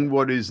doing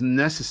what is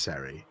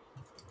necessary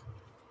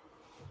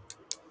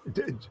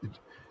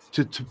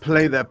to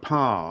play their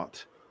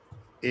part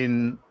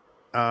in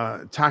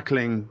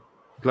tackling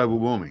global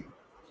warming?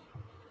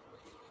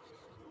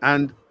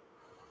 And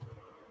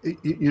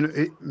you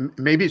know,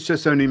 maybe it's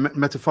just only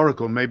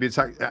metaphorical, maybe it's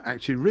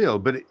actually real,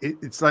 but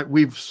it's like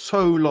we've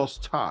so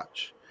lost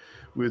touch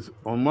with,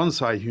 on one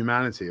side,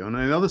 humanity, on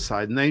the other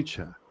side,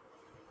 nature.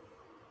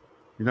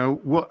 You know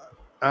what?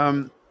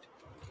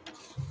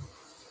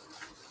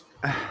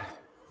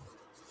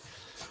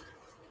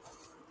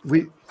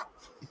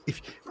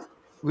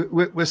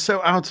 We're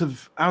so out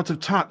of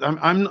touch.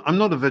 I'm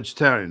not a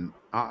vegetarian.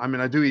 I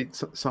mean, I do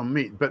eat some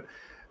meat, but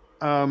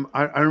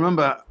I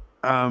remember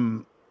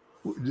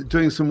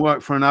doing some work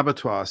for an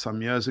abattoir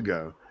some years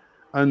ago,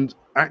 and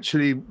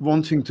actually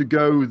wanting to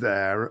go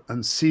there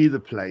and see the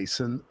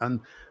place and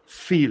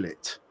feel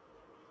it,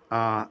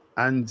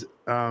 and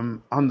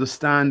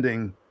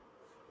understanding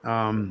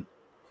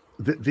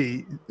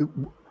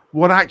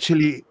what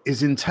actually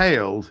is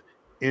entailed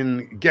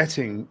in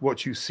getting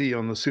what you see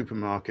on the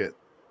supermarket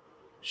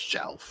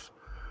shelf.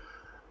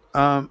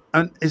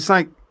 And it's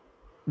like,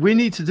 we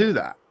need to do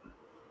that.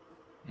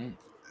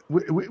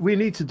 We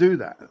need to do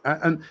that.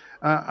 And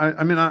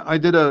I mean, I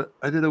did a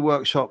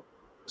workshop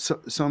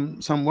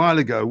some while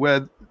ago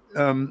where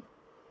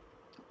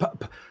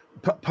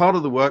part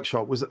of the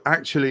workshop was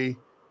actually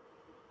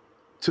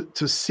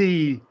to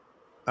see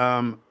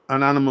an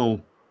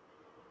animal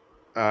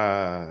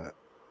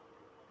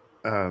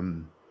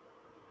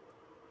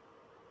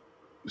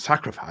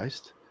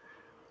sacrificed,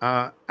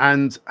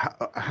 and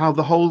how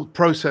the whole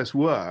process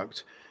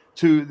worked,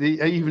 to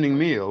the evening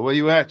meal where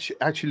you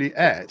actually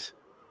ate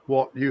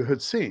what you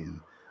had seen.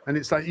 And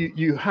it's like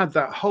you had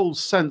that whole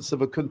sense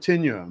of a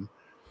continuum,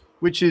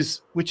 which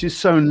is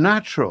so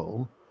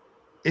natural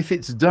if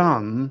it's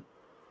done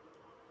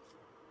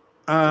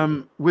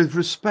with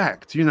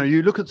respect. You know,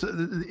 you look at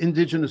the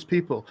indigenous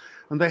people,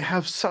 and they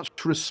have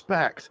such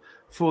respect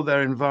for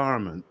their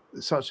environment,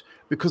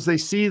 because they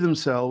see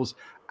themselves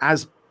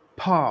as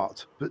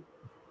part, but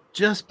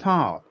just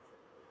part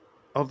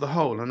of the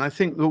whole. And I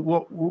think that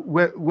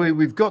where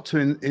we've got to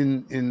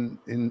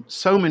in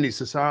so many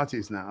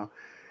societies now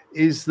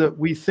is that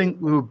we think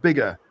we're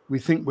bigger, we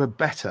think we're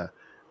better,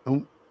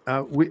 and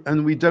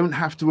we don't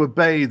have to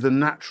obey the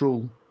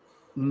natural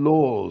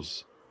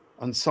laws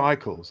and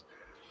cycles.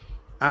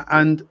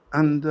 And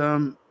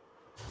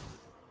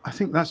I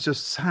think that's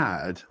just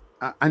sad,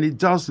 and it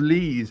does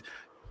lead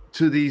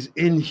to these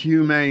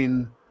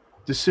inhumane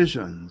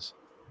decisions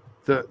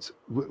that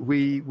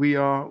we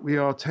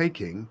are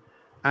taking,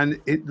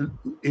 and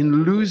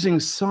in losing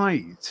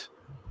sight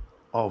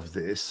of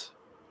this,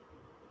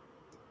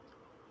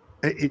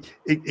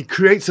 it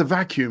creates a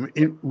vacuum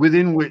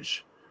within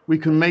which we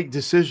can make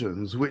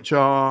decisions which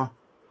are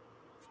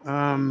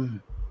not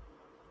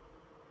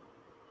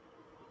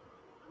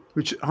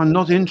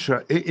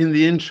in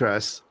the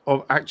interests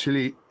of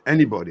actually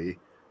anybody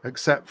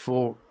except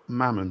for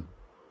mammon.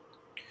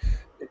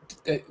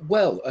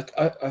 Well,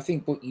 I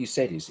think what you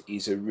said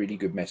is a really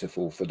good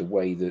metaphor for the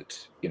way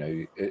that, you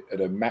know,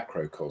 at a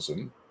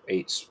macrocosm,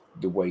 it's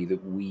the way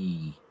that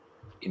we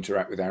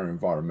interact with our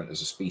environment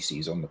as a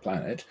species on the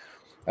planet,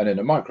 and in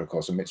a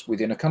microcosm, it's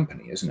within a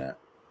company, isn't it?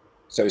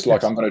 So it's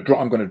like, Yes.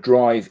 I'm going to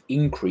drive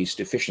increased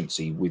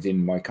efficiency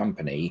within my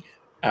company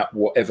at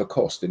whatever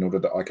cost in order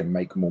that I can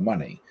make more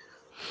money.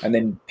 And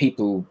then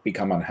people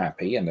become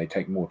unhappy and they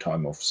take more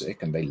time off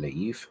sick and they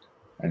leave,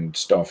 and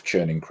staff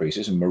churn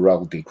increases and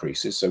morale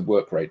decreases, so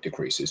work rate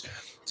decreases.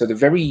 So the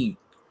very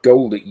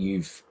goal that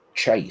you've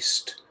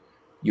chased,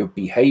 your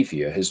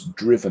behavior has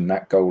driven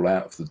that goal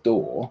out of the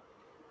door.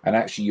 And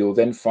actually, you're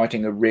then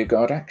fighting a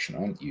rearguard action,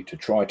 aren't you, to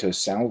try to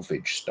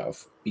salvage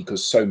stuff,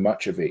 because so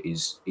much of it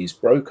is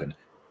broken,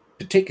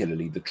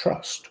 particularly the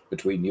trust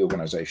between the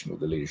organization or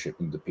the leadership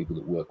and the people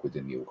that work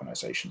within the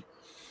organization.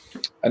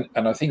 And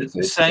I think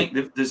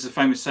there's a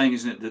famous saying,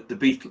 isn't it, that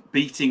the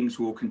beatings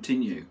will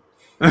continue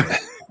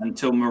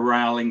until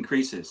morale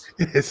increases.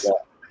 Yes.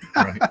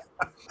 Yeah. Right.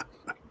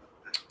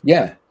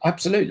 Yeah,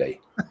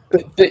 absolutely.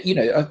 But you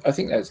know, I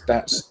think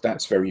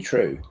that's very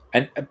true.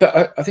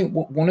 But I think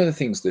one of the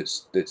things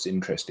that's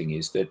interesting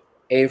is that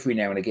every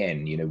now and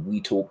again, you know, we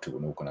talk to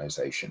an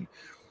organization,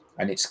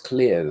 and it's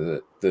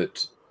clear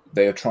that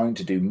they are trying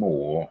to do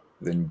more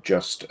than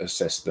just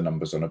assess the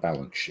numbers on a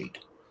balance sheet.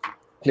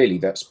 Clearly,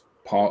 that's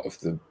part of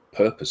the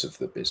purpose of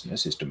the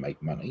business, is to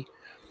make money,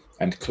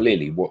 and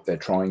clearly what they're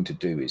trying to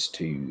do is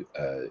to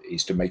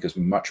make as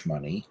much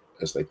money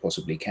as they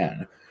possibly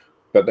can.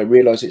 But they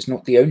realize it's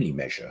not the only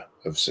measure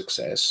of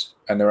success,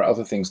 and there are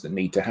other things that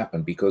need to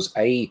happen, because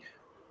A,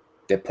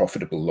 they're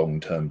profitable long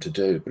term to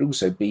do, but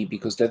also B,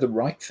 because they're the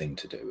right thing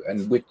to do.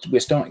 And we're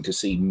starting to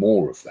see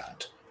more of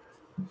that,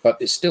 but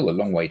it's still a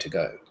long way to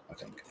go, I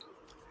think.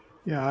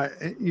 Yeah,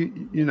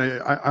 you know,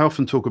 I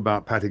often talk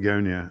about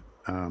Patagonia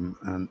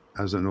and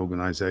as an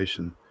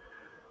organization.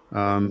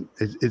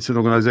 It's an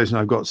organization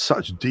I've got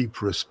such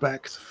deep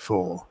respect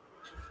for.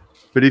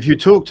 But if you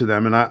talk to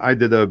them, and I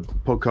did a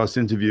podcast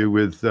interview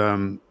with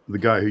the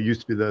guy who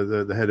used to be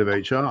the head of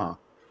HR,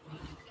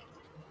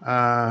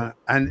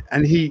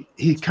 and he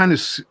kind of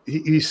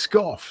he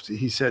scoffed.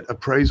 He said,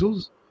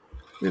 "Appraisals?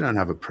 We don't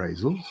have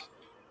appraisals.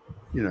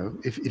 You know,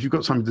 if you've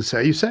got something to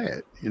say, you say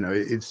it. You know,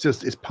 it's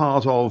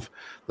part of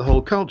the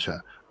whole culture.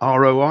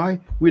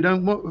 ROI? We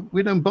don't bother.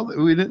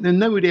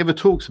 Nobody ever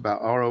talks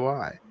about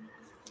ROI."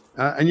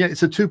 And yet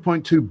it's a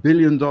 $2.2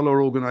 billion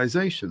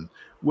organization,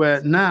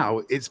 where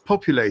now it's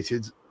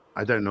populated,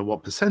 I don't know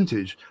what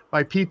percentage,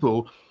 by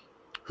people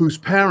whose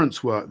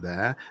parents worked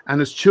there,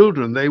 and as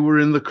children they were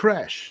in the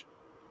creche.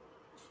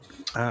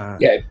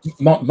 Yeah,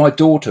 my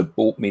daughter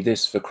bought me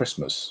this for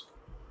Christmas,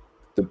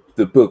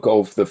 the book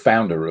of the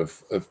founder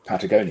of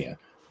Patagonia,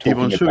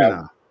 talking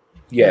about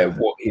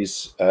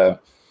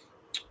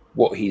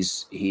what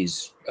his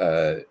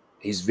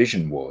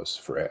vision was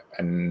for it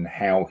and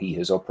how he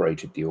has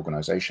operated the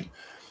organization.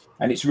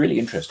 And it's really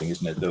interesting,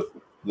 isn't it,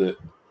 that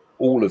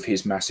all of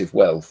his massive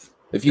wealth.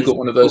 Have you got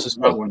one of those as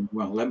well?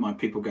 Well, Let My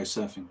People Go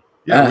Surfing.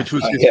 Yeah, which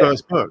was his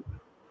first book.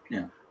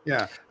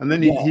 Yeah. And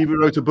then he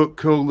wrote a book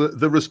called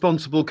The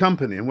Responsible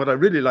Company. And what I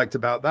really liked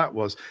about that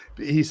was,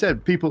 he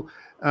said people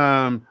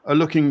are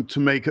looking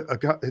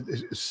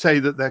to say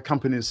that their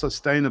company is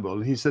sustainable.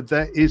 And he said,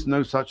 there is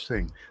no such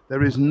thing.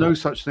 There is no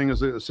such thing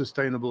as a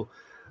sustainable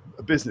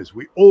business.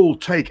 We all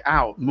take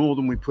out more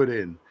than we put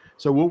in.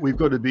 So what we've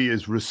got to be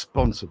is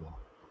responsible.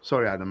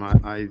 Sorry, Adam,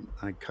 I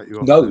cut you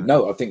off.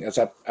 No, I think that's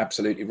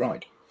absolutely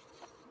right.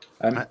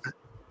 And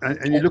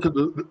you look at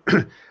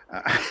the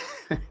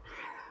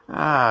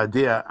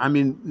dear. I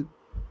mean,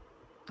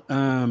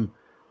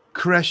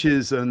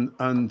 creches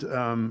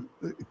and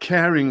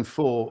caring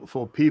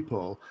for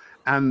people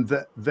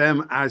and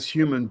them as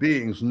human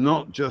beings,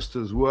 not just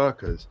as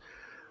workers.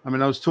 I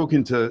mean, I was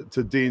talking to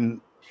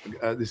Dean,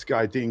 this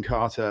guy Dean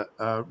Carter,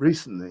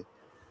 recently,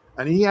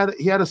 and he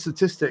had a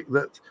statistic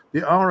that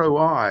the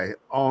ROI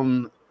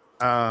on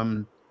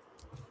I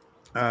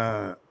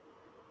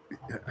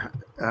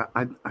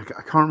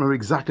can't remember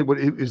exactly what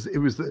it was. It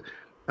was the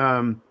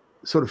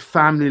sort of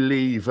family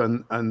leave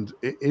and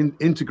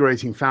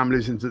integrating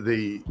families into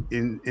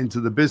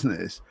the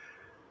business.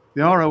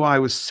 The ROI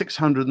was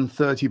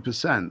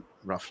 630%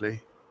 roughly,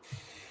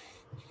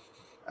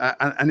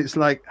 and it's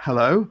like,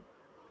 hello,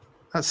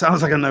 that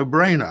sounds like a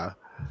no-brainer,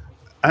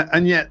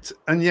 and yet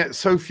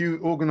so few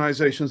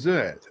organizations do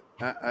it,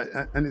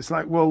 and it's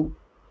like, well,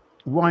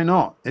 Why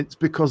not? It's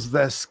because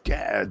they're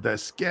scared. They're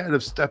scared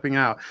of stepping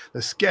out.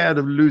 They're scared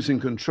of losing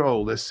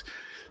control. This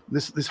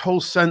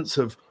whole sense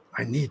of,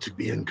 I need to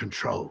be in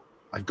control.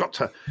 I've got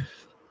to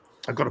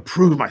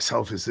prove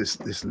myself as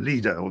this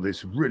leader or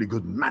this really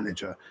good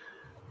manager.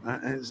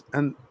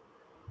 And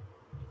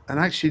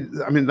actually,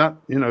 I mean, that,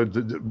 you know,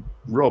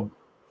 Rob,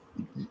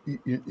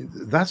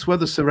 that's where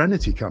the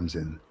serenity comes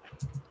in.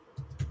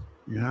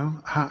 You know,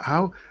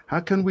 how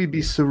can we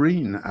be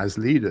serene as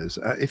leaders?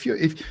 If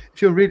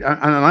you're really, and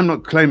I'm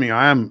not claiming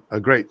I am a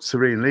great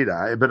serene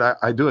leader, but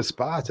I do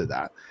aspire to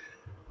that.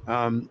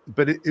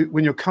 But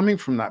when you're coming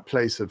from that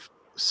place of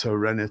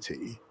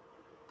serenity,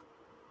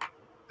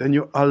 then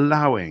you're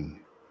allowing,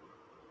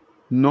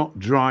 not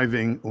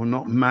driving or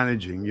not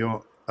managing.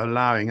 You're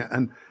allowing,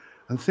 and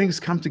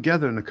things come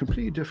together in a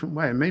completely different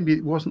way. And maybe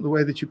it wasn't the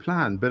way that you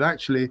planned, but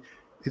actually,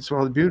 it's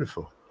rather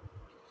beautiful.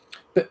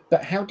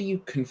 But how do you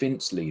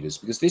convince leaders?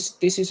 Because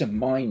this is a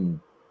mind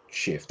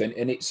shift, and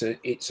it's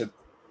a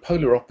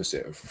polar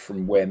opposite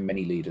from where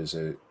many leaders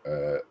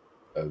are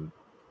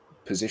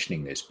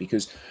positioning this.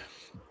 Because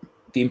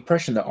the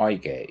impression that I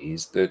get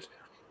is that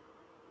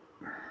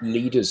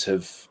leaders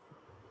of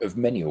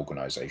many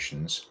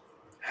organisations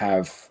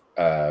have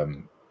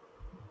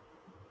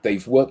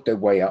they've worked their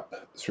way up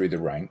through the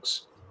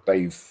ranks.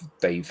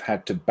 They've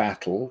had to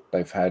battle.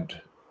 They've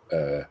had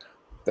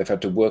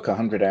to work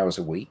 100 hours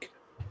a week.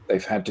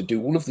 They've had to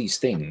do all of these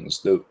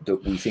things that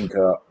we think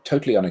are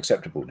totally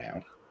unacceptable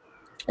now.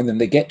 And then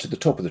they get to the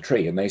top of the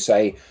tree and they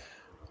say,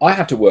 I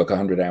had to work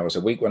 100 hours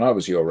a week when I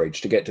was your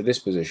age to get to this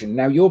position.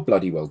 Now you're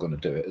bloody well going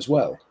to do it as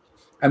well.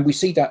 And we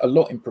see that a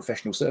lot in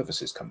professional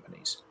services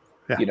companies,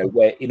 yeah. You know,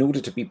 where in order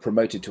to be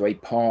promoted to a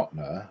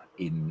partner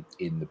in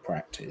the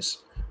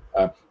practice,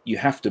 you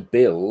have to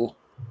bill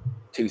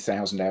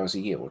 2,000 hours a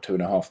year or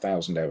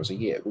 2,500 hours a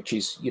year, which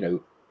is, you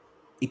know,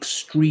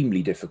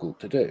 extremely difficult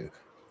to do.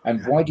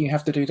 And why do you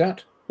have to do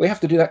that? We have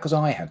to do that because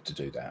I had to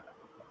do that.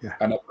 Yeah.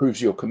 And that proves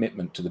your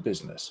commitment to the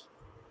business.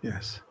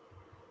 Yes.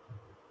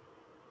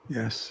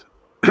 Yes.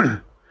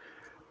 I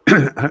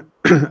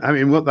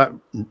mean, what that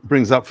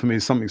brings up for me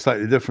is something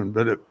slightly different,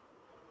 but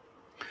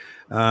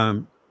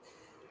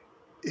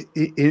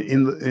in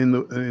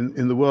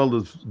the world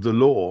of the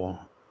law,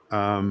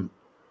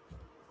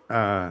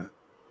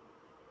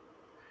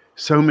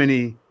 so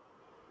many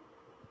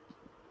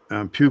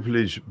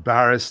pupillage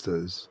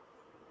barristers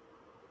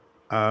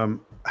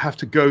have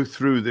to go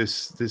through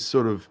this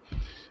sort of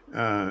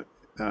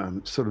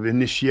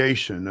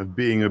initiation of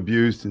being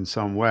abused in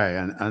some way,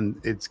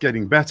 and it's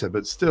getting better,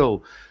 but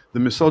still the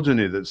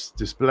misogyny that's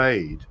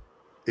displayed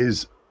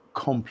is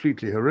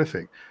completely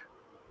horrific.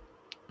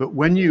 But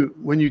when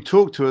you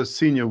talk to a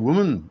senior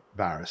woman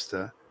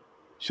barrister,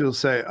 she'll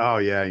say, oh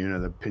yeah, you know,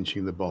 they're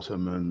pinching the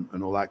bottom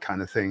and all that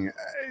kind of thing.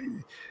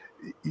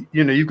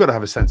 You know, you've got to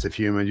have a sense of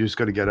humor. You just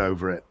got to get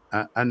over it.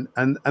 And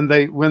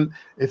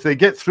if they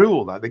get through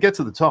all that, they get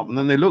to the top, and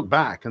then they look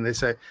back and they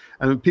say,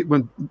 and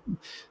when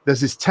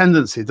there's this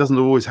tendency, it doesn't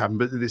always happen,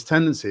 but this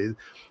tendency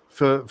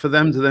for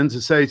them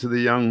to say to the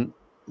young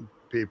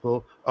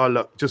people, oh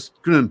look,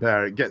 just grin and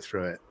bear it, get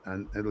through it,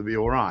 and it'll be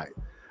all right,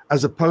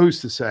 as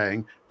opposed to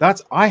saying,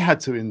 I had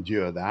to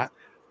endure that,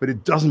 but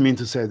it doesn't mean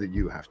to say that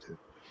you have to.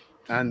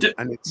 And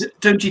it's,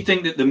 don't you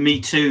think that the Me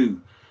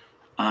Too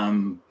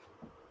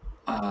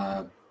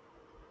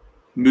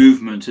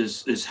movement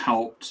has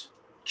helped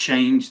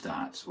change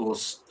that,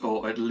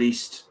 or at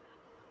least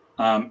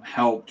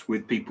helped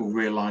with people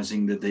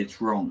realizing that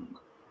it's wrong?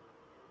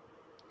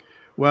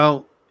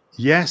 Well,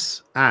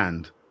 yes,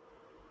 and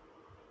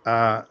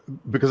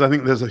because I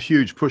think there's a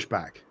huge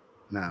pushback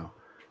now.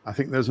 I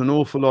think there's an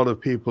awful lot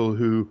of people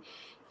who,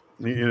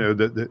 you know,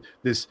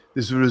 this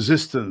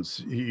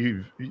resistance.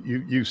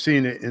 You've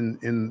seen it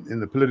in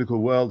the political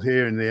world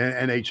here, in the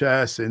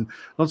NHS, in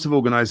lots of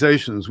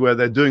organizations where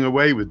they're doing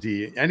away with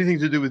DEI. Anything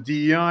to do with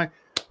DEI,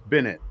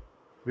 bin it.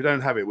 We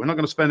don't have it. We're not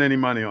going to spend any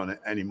money on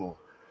it anymore.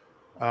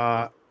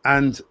 So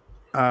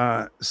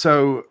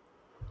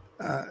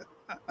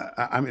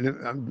I mean,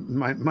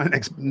 my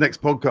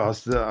next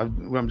podcast,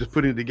 I'm just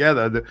putting it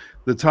together.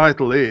 The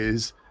title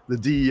is the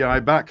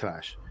DEI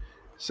backlash,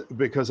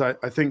 because I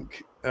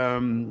think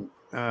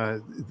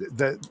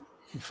that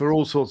for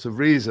all sorts of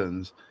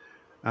reasons,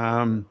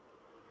 you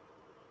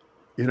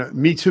know,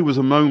 Me Too was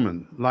a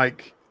moment,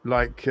 like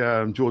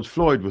George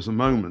Floyd was a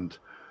moment,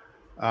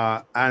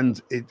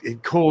 and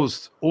it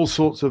caused all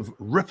sorts of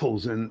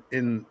ripples in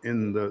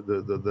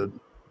the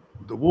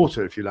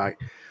water, if you like.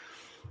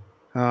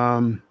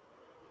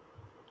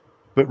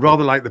 But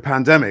rather like the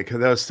pandemic,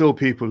 there are still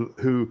people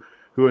who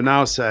are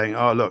now saying,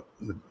 "Oh, look,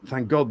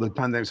 thank God the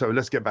pandemic's over.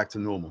 Let's get back to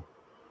normal."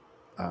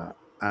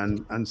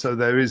 And so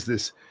there is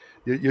this.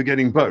 You're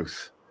getting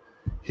both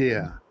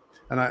here.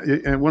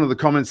 And one of the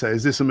comments there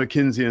is, this a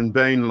McKinsey and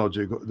Bain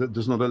logic that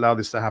does not allow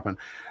this to happen?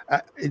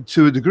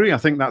 To a degree, I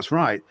think that's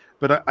right.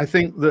 But I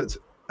think that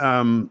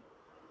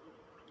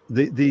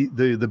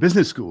the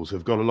business schools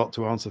have got a lot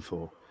to answer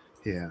for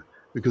here,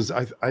 because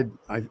I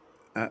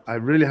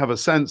really have a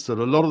sense that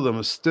a lot of them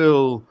are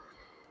still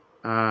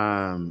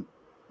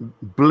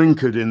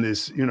blinkered in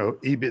this,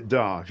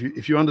 EBITDA.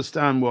 If you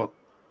understand what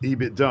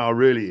EBITDA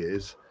really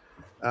is,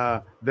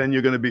 then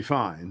you're going to be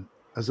fine.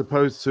 As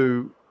opposed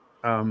to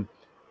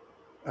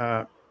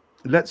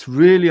let's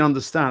really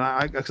understand.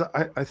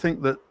 I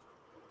think that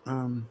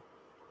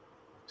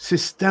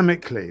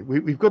systemically,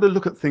 we've got to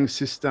look at things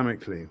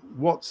systemically.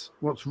 What's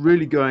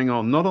really going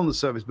on, not on the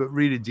surface, but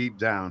really deep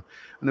down.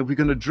 And if we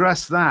can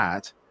address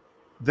that,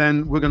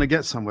 then we're going to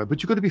get somewhere.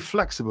 But you've got to be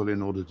flexible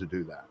in order to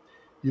do that.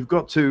 You've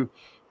got to,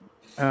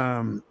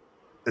 like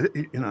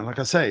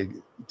I say,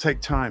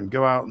 take time,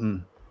 go out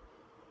and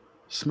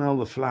smell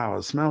the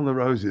flowers, smell the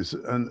roses,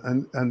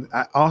 and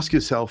ask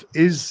yourself,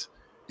 is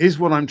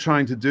what I'm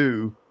trying to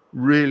do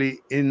really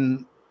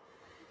in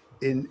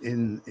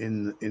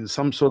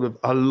some sort of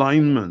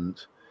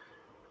alignment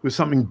with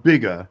something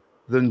bigger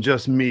than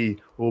just me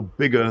or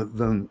bigger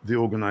than the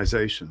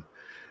organization?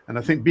 And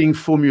I think being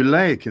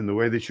formulaic in the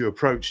way that you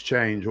approach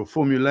change, or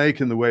formulaic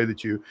in the way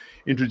that you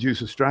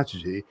introduce a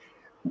strategy,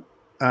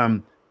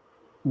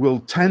 will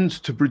tend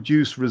to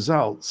produce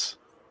results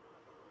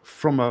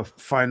from a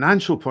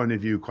financial point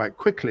of view quite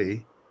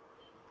quickly,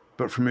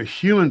 but from a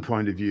human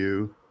point of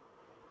view,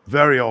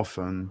 very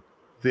often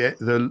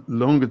the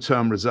longer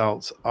term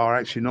results are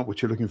actually not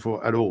what you're looking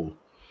for at all.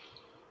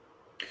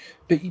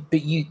 But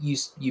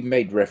you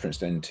made reference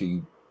then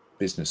to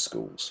business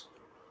schools,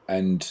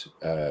 and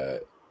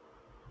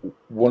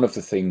one of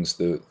the things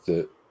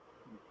that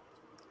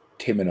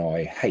Tim and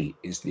I hate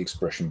is the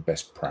expression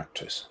best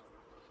practice.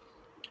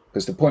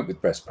 Because the point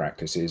with best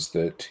practice is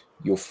that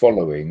you're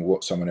following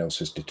what someone else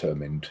has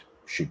determined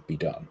should be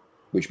done,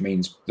 which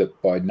means that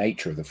by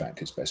nature of the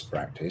fact it's best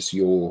practice,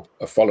 you're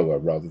a follower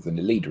rather than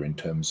a leader in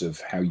terms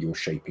of how you're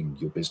shaping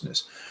your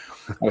business.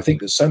 And I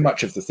think that so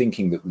much of the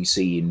thinking that we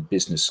see in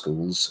business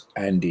schools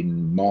and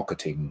in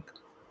marketing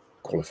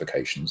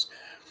qualifications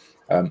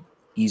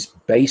is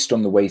based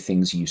on the way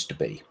things used to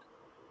be.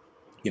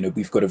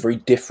 We've got a very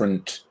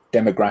different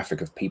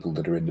demographic of people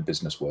that are in the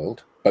business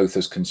world, both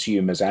as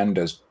consumers and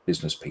as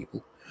business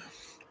people.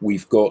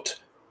 We've got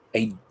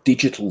a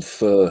digital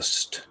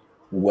first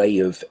way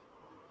of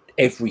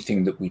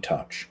everything that we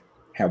touch,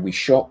 how we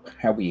shop,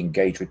 how we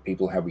engage with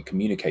people, how we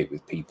communicate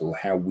with people,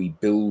 how we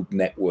build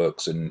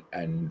networks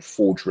and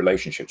forge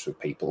relationships with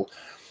people.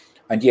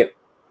 And yet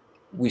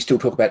we still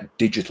talk about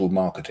digital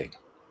marketing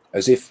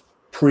as if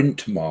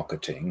print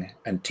marketing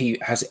and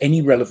TV has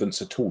any relevance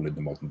at all in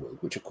the modern world,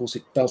 which of course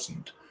it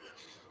doesn't.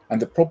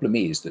 And the problem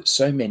is that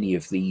so many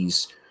of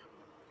these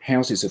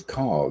houses of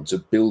cards are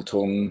built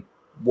on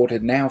what are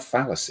now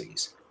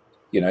fallacies.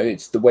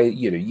 It's the way,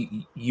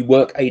 you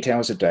work 8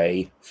 hours a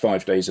day,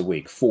 5 days a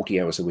week,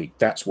 40 hours a week.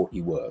 That's what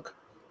you work.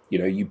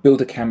 You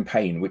build a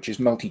campaign which is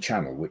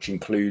multi-channel, which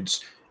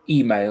includes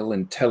email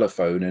and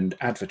telephone and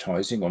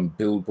advertising on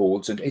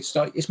billboards. And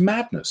it's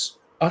madness,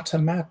 utter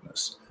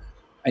madness.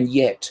 And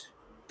yet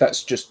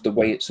that's just the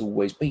way it's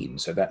always been.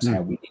 So that's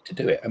how we need to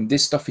do it. And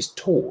this stuff is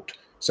taught.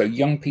 So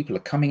young people are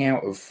coming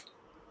out of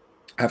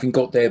having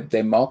got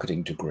their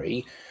marketing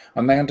degree,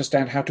 and they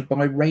understand how to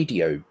buy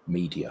radio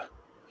media.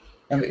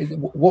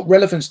 And what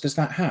relevance does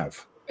that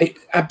have?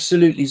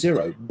 Absolutely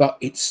zero, but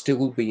it's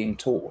still being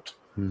taught.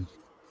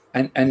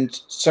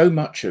 And so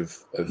much of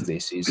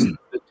this is,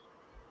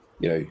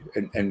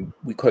 and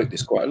we quote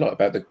this quite a lot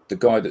about the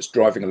guy that's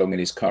driving along in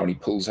his car and he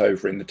pulls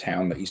over in the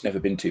town that he's never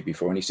been to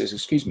before, and he says,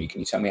 "Excuse me, can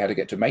you tell me how to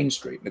get to Main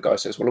Street?" And the guy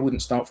says, "Well, I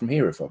wouldn't start from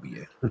here if I were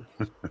you."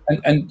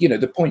 and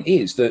the point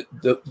is that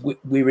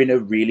we're in a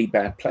really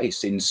bad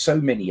place in so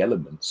many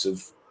elements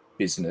of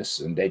business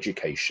and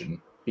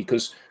education,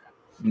 because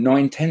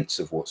 9/10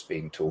 of what's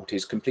being taught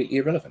is completely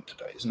irrelevant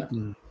today, isn't it?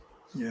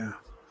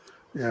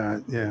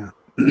 Yeah.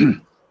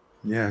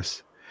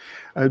 Yes.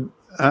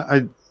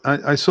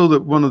 I saw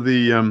that one of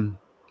the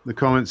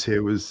comments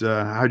here was,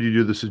 how do you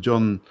do the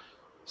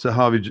Sir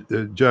Harvey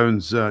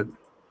Jones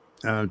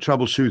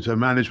troubleshooter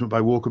management by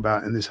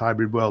walkabout in this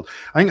hybrid world?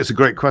 I think it's a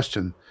great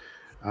question.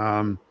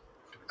 For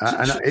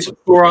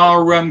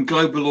our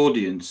global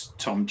audience,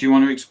 Tom, do you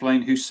want to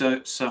explain who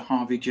Sir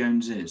Harvey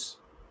Jones is?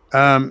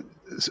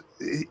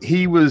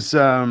 He was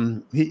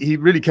he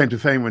really came to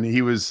fame when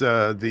he was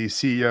the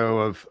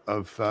CEO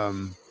of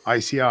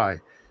ICI,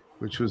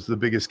 which was the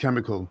biggest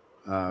chemical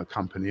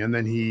company, and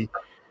then he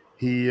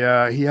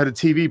had a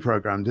TV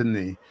program, didn't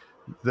he?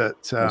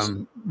 That I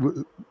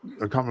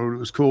can't remember what it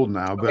was called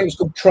now, but it was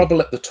called Trouble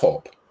at the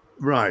Top.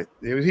 Right.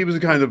 He was a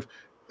kind of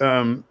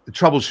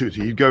troubleshooter.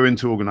 You'd go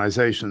into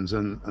organizations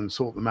and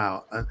sort them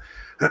out, and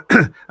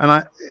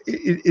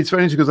it's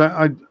very interesting because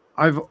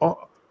I've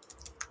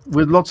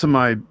with lots of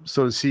my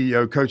sort of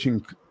CEO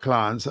coaching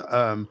clients,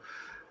 and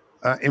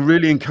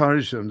really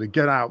encourage them to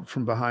get out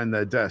from behind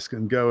their desk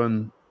and go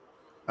and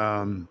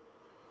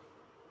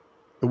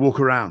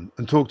walk around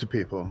and talk to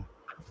people,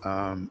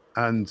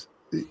 and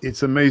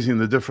it's amazing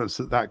the difference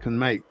that can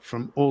make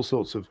from all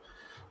sorts of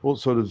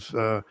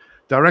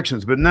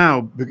directions. But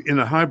now in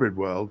a hybrid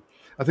world,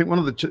 I think one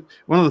of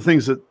the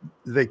things that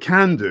they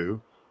can do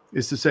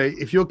is to say,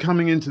 if you're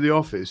coming into the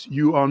office,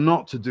 you are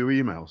not to do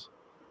emails.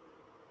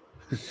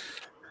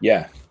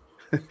 Yeah.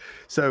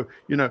 So,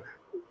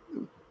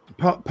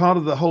 part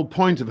of the whole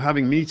point of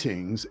having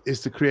meetings is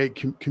to create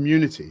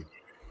community.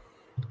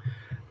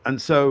 And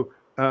so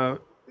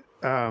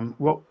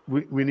what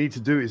we need to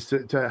do is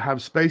to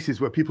have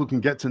spaces where people can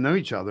get to know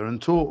each other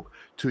and talk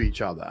to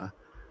each other,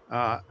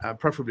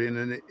 preferably in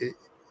an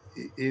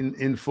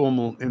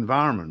informal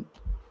environment.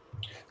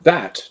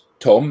 That,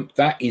 Tom,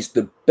 that is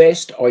the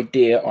best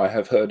idea I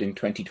have heard in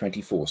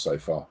 2024 so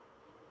far.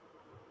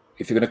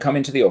 If you're going to come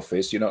into the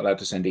office, you're not allowed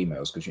to send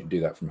emails because you can do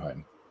that from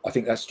home. I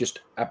think that's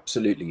just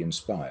absolutely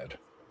inspired.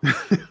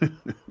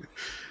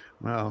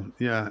 Well,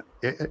 yeah.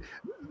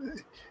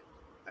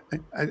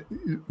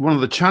 One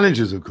of the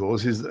challenges, of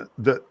course, is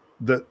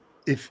that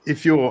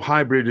if you're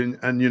hybrid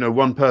and you know,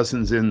 one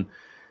person's in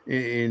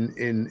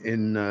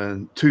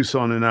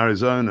Tucson in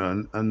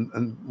Arizona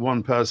and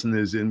one person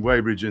is in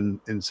Weybridge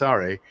in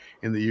Surrey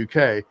in the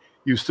UK,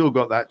 you've still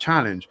got that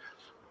challenge.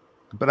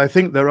 But I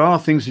think there are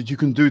things that you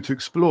can do to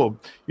explore.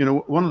 You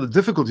know, one of the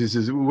difficulties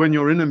is when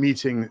you're in a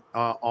meeting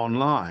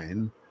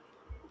online,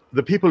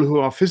 the people who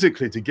are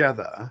physically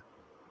together,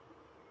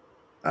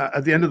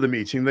 at the end of the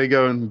meeting, they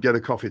go and get a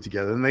coffee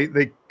together and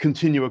they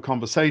continue a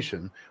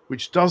conversation,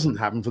 which doesn't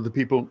happen for the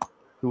people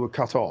who are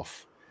cut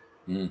off.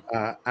 And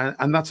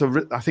that's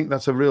I think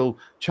that's a real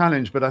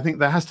challenge. But I think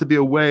there has to be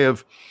a way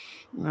of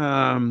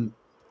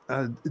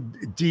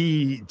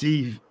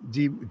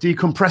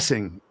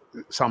decompressing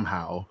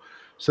somehow,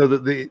 so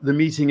that the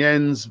meeting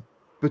ends,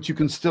 but you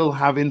can still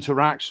have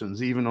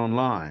interactions even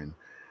online,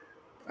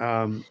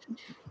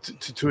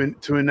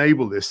 to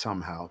enable this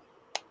somehow,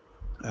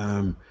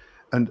 and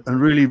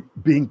really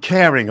being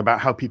caring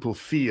about how people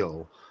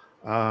feel,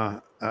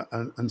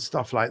 and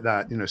stuff like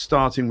that. You know,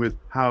 starting with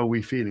how are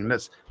we feeling?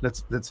 Let's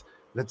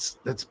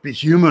be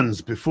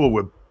humans before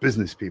we're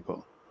business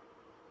people.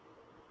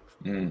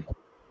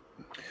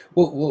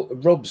 Well,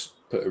 Rob's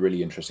put a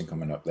really interesting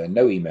comment up there.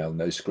 No email,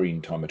 no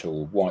screen time at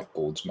all.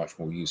 Whiteboard's much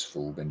more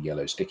useful than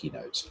yellow sticky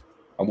notes.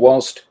 And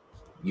whilst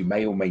you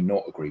may or may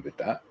not agree with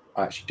that,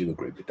 I actually do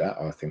agree with that.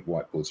 I think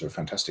whiteboards are a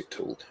fantastic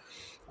tool.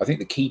 I think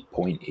the key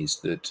point is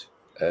that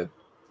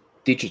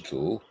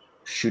digital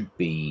should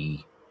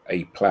be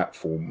a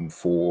platform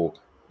for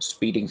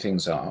speeding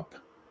things up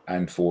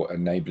and for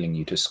enabling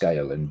you to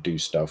scale and do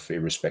stuff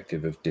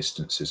irrespective of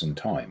distances and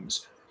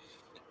times.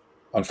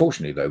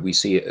 Unfortunately, though, we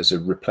see it as a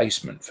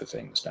replacement for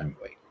things, don't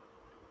we?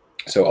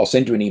 So I'll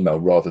send you an email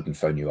rather than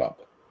phone you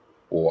up,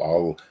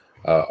 or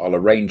I'll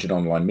arrange an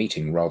online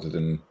meeting rather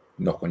than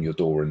knock on your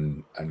door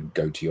and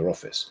go to your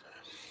office.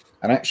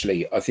 And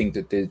actually, I think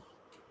that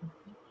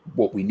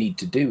what we need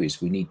to do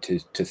is we need to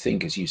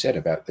think, as you said,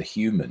 about the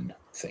human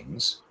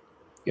things,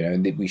 you know,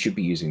 and that we should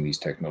be using these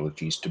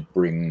technologies to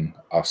bring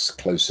us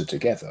closer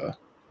together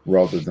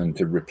rather than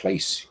to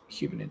replace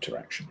human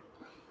interaction.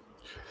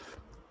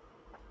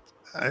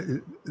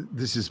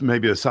 This is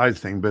maybe a side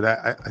thing, but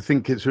I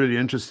think it's really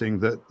interesting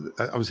that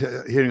I was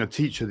hearing a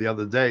teacher the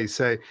other day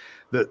say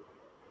that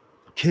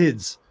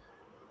kids,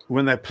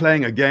 when they're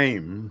playing a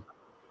game,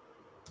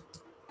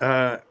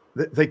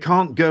 they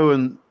can't go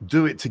and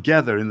do it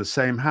together in the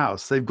same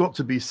house. They've got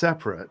to be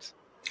separate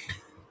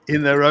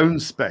in their own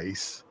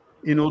space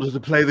in order to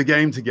play the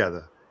game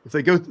together. If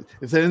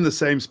they're in the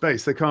same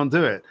space, they can't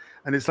do it.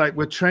 And it's like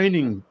we're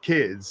training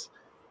kids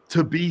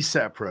to be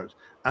separate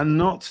and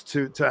not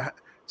to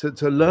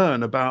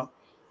learn about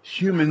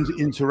human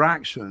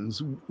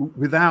interactions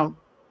without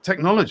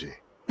technology.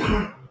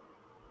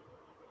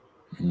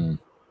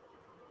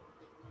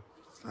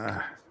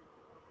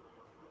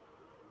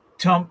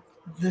 Tom,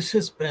 this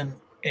has been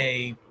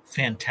a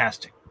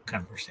fantastic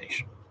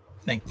conversation.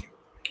 Thank you.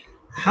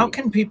 How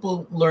can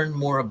people learn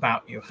more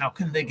about you? How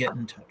can they get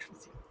in touch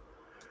with you?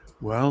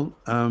 Well,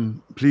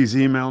 please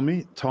email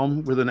me,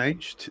 Tom with an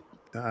H,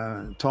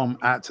 Tom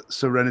at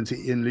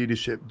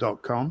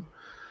serenityinleadership.com.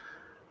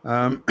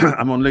 I'm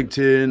on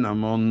LinkedIn.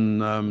 I'm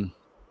on,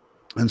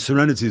 and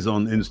Serenity's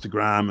on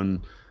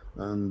Instagram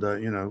and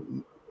you know,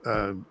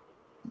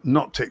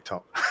 not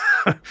TikTok.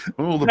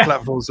 All the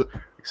platforms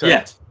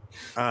except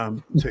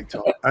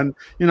TikTok. And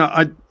you know,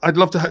 I'd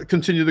love to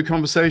continue the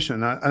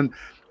conversation. And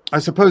I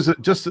suppose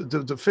that just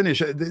to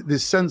finish,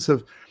 this sense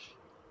of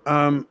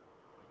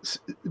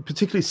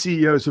particularly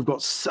CEOs who've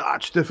got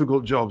such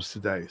difficult jobs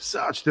today,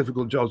 such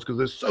difficult jobs, because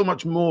there's so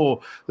much more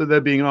that they're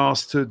being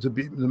asked to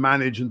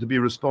manage and to be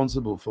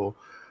responsible for.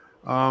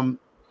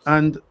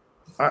 And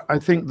I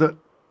think that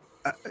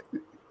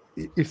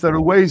if there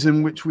are ways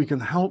in which we can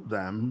help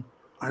them,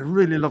 I'd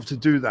really love to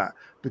do that,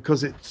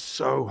 because it's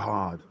so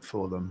hard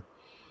for them.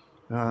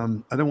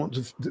 I don't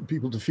want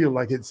people to feel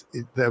like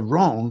they're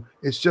wrong.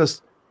 It's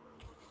just,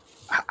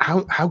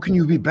 how can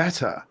you be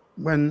better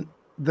when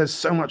there's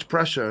so much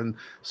pressure and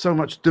so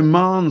much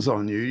demands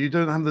on you? You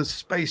don't have the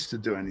space to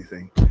do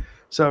anything.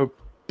 So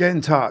get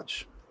in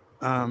touch.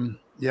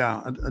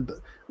 Yeah, and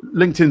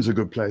LinkedIn's a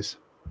good place.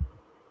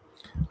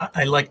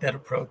 I like that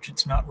approach.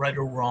 It's not right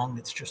or wrong.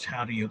 It's just,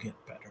 how do you get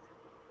better?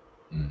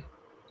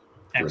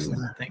 Excellent.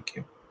 Brilliant. Thank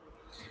you.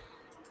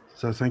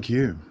 So thank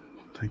you,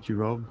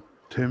 Rob,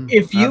 Tim.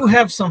 If you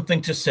have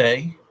something to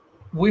say,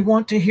 we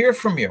want to hear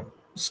from you.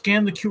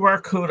 scan the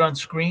QR code on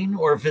screen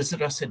or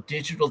visit us at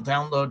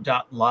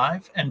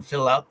digitaldownload.live and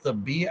fill out the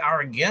Be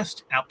Our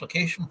Guest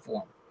application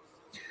form.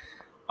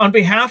 On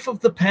behalf of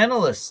the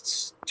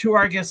panelists, to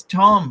our guest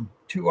Tom,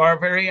 to our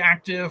very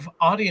active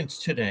audience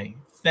today,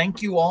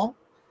 thank you all,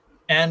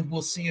 and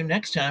we'll see you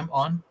next time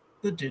on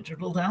the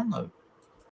Digital Download.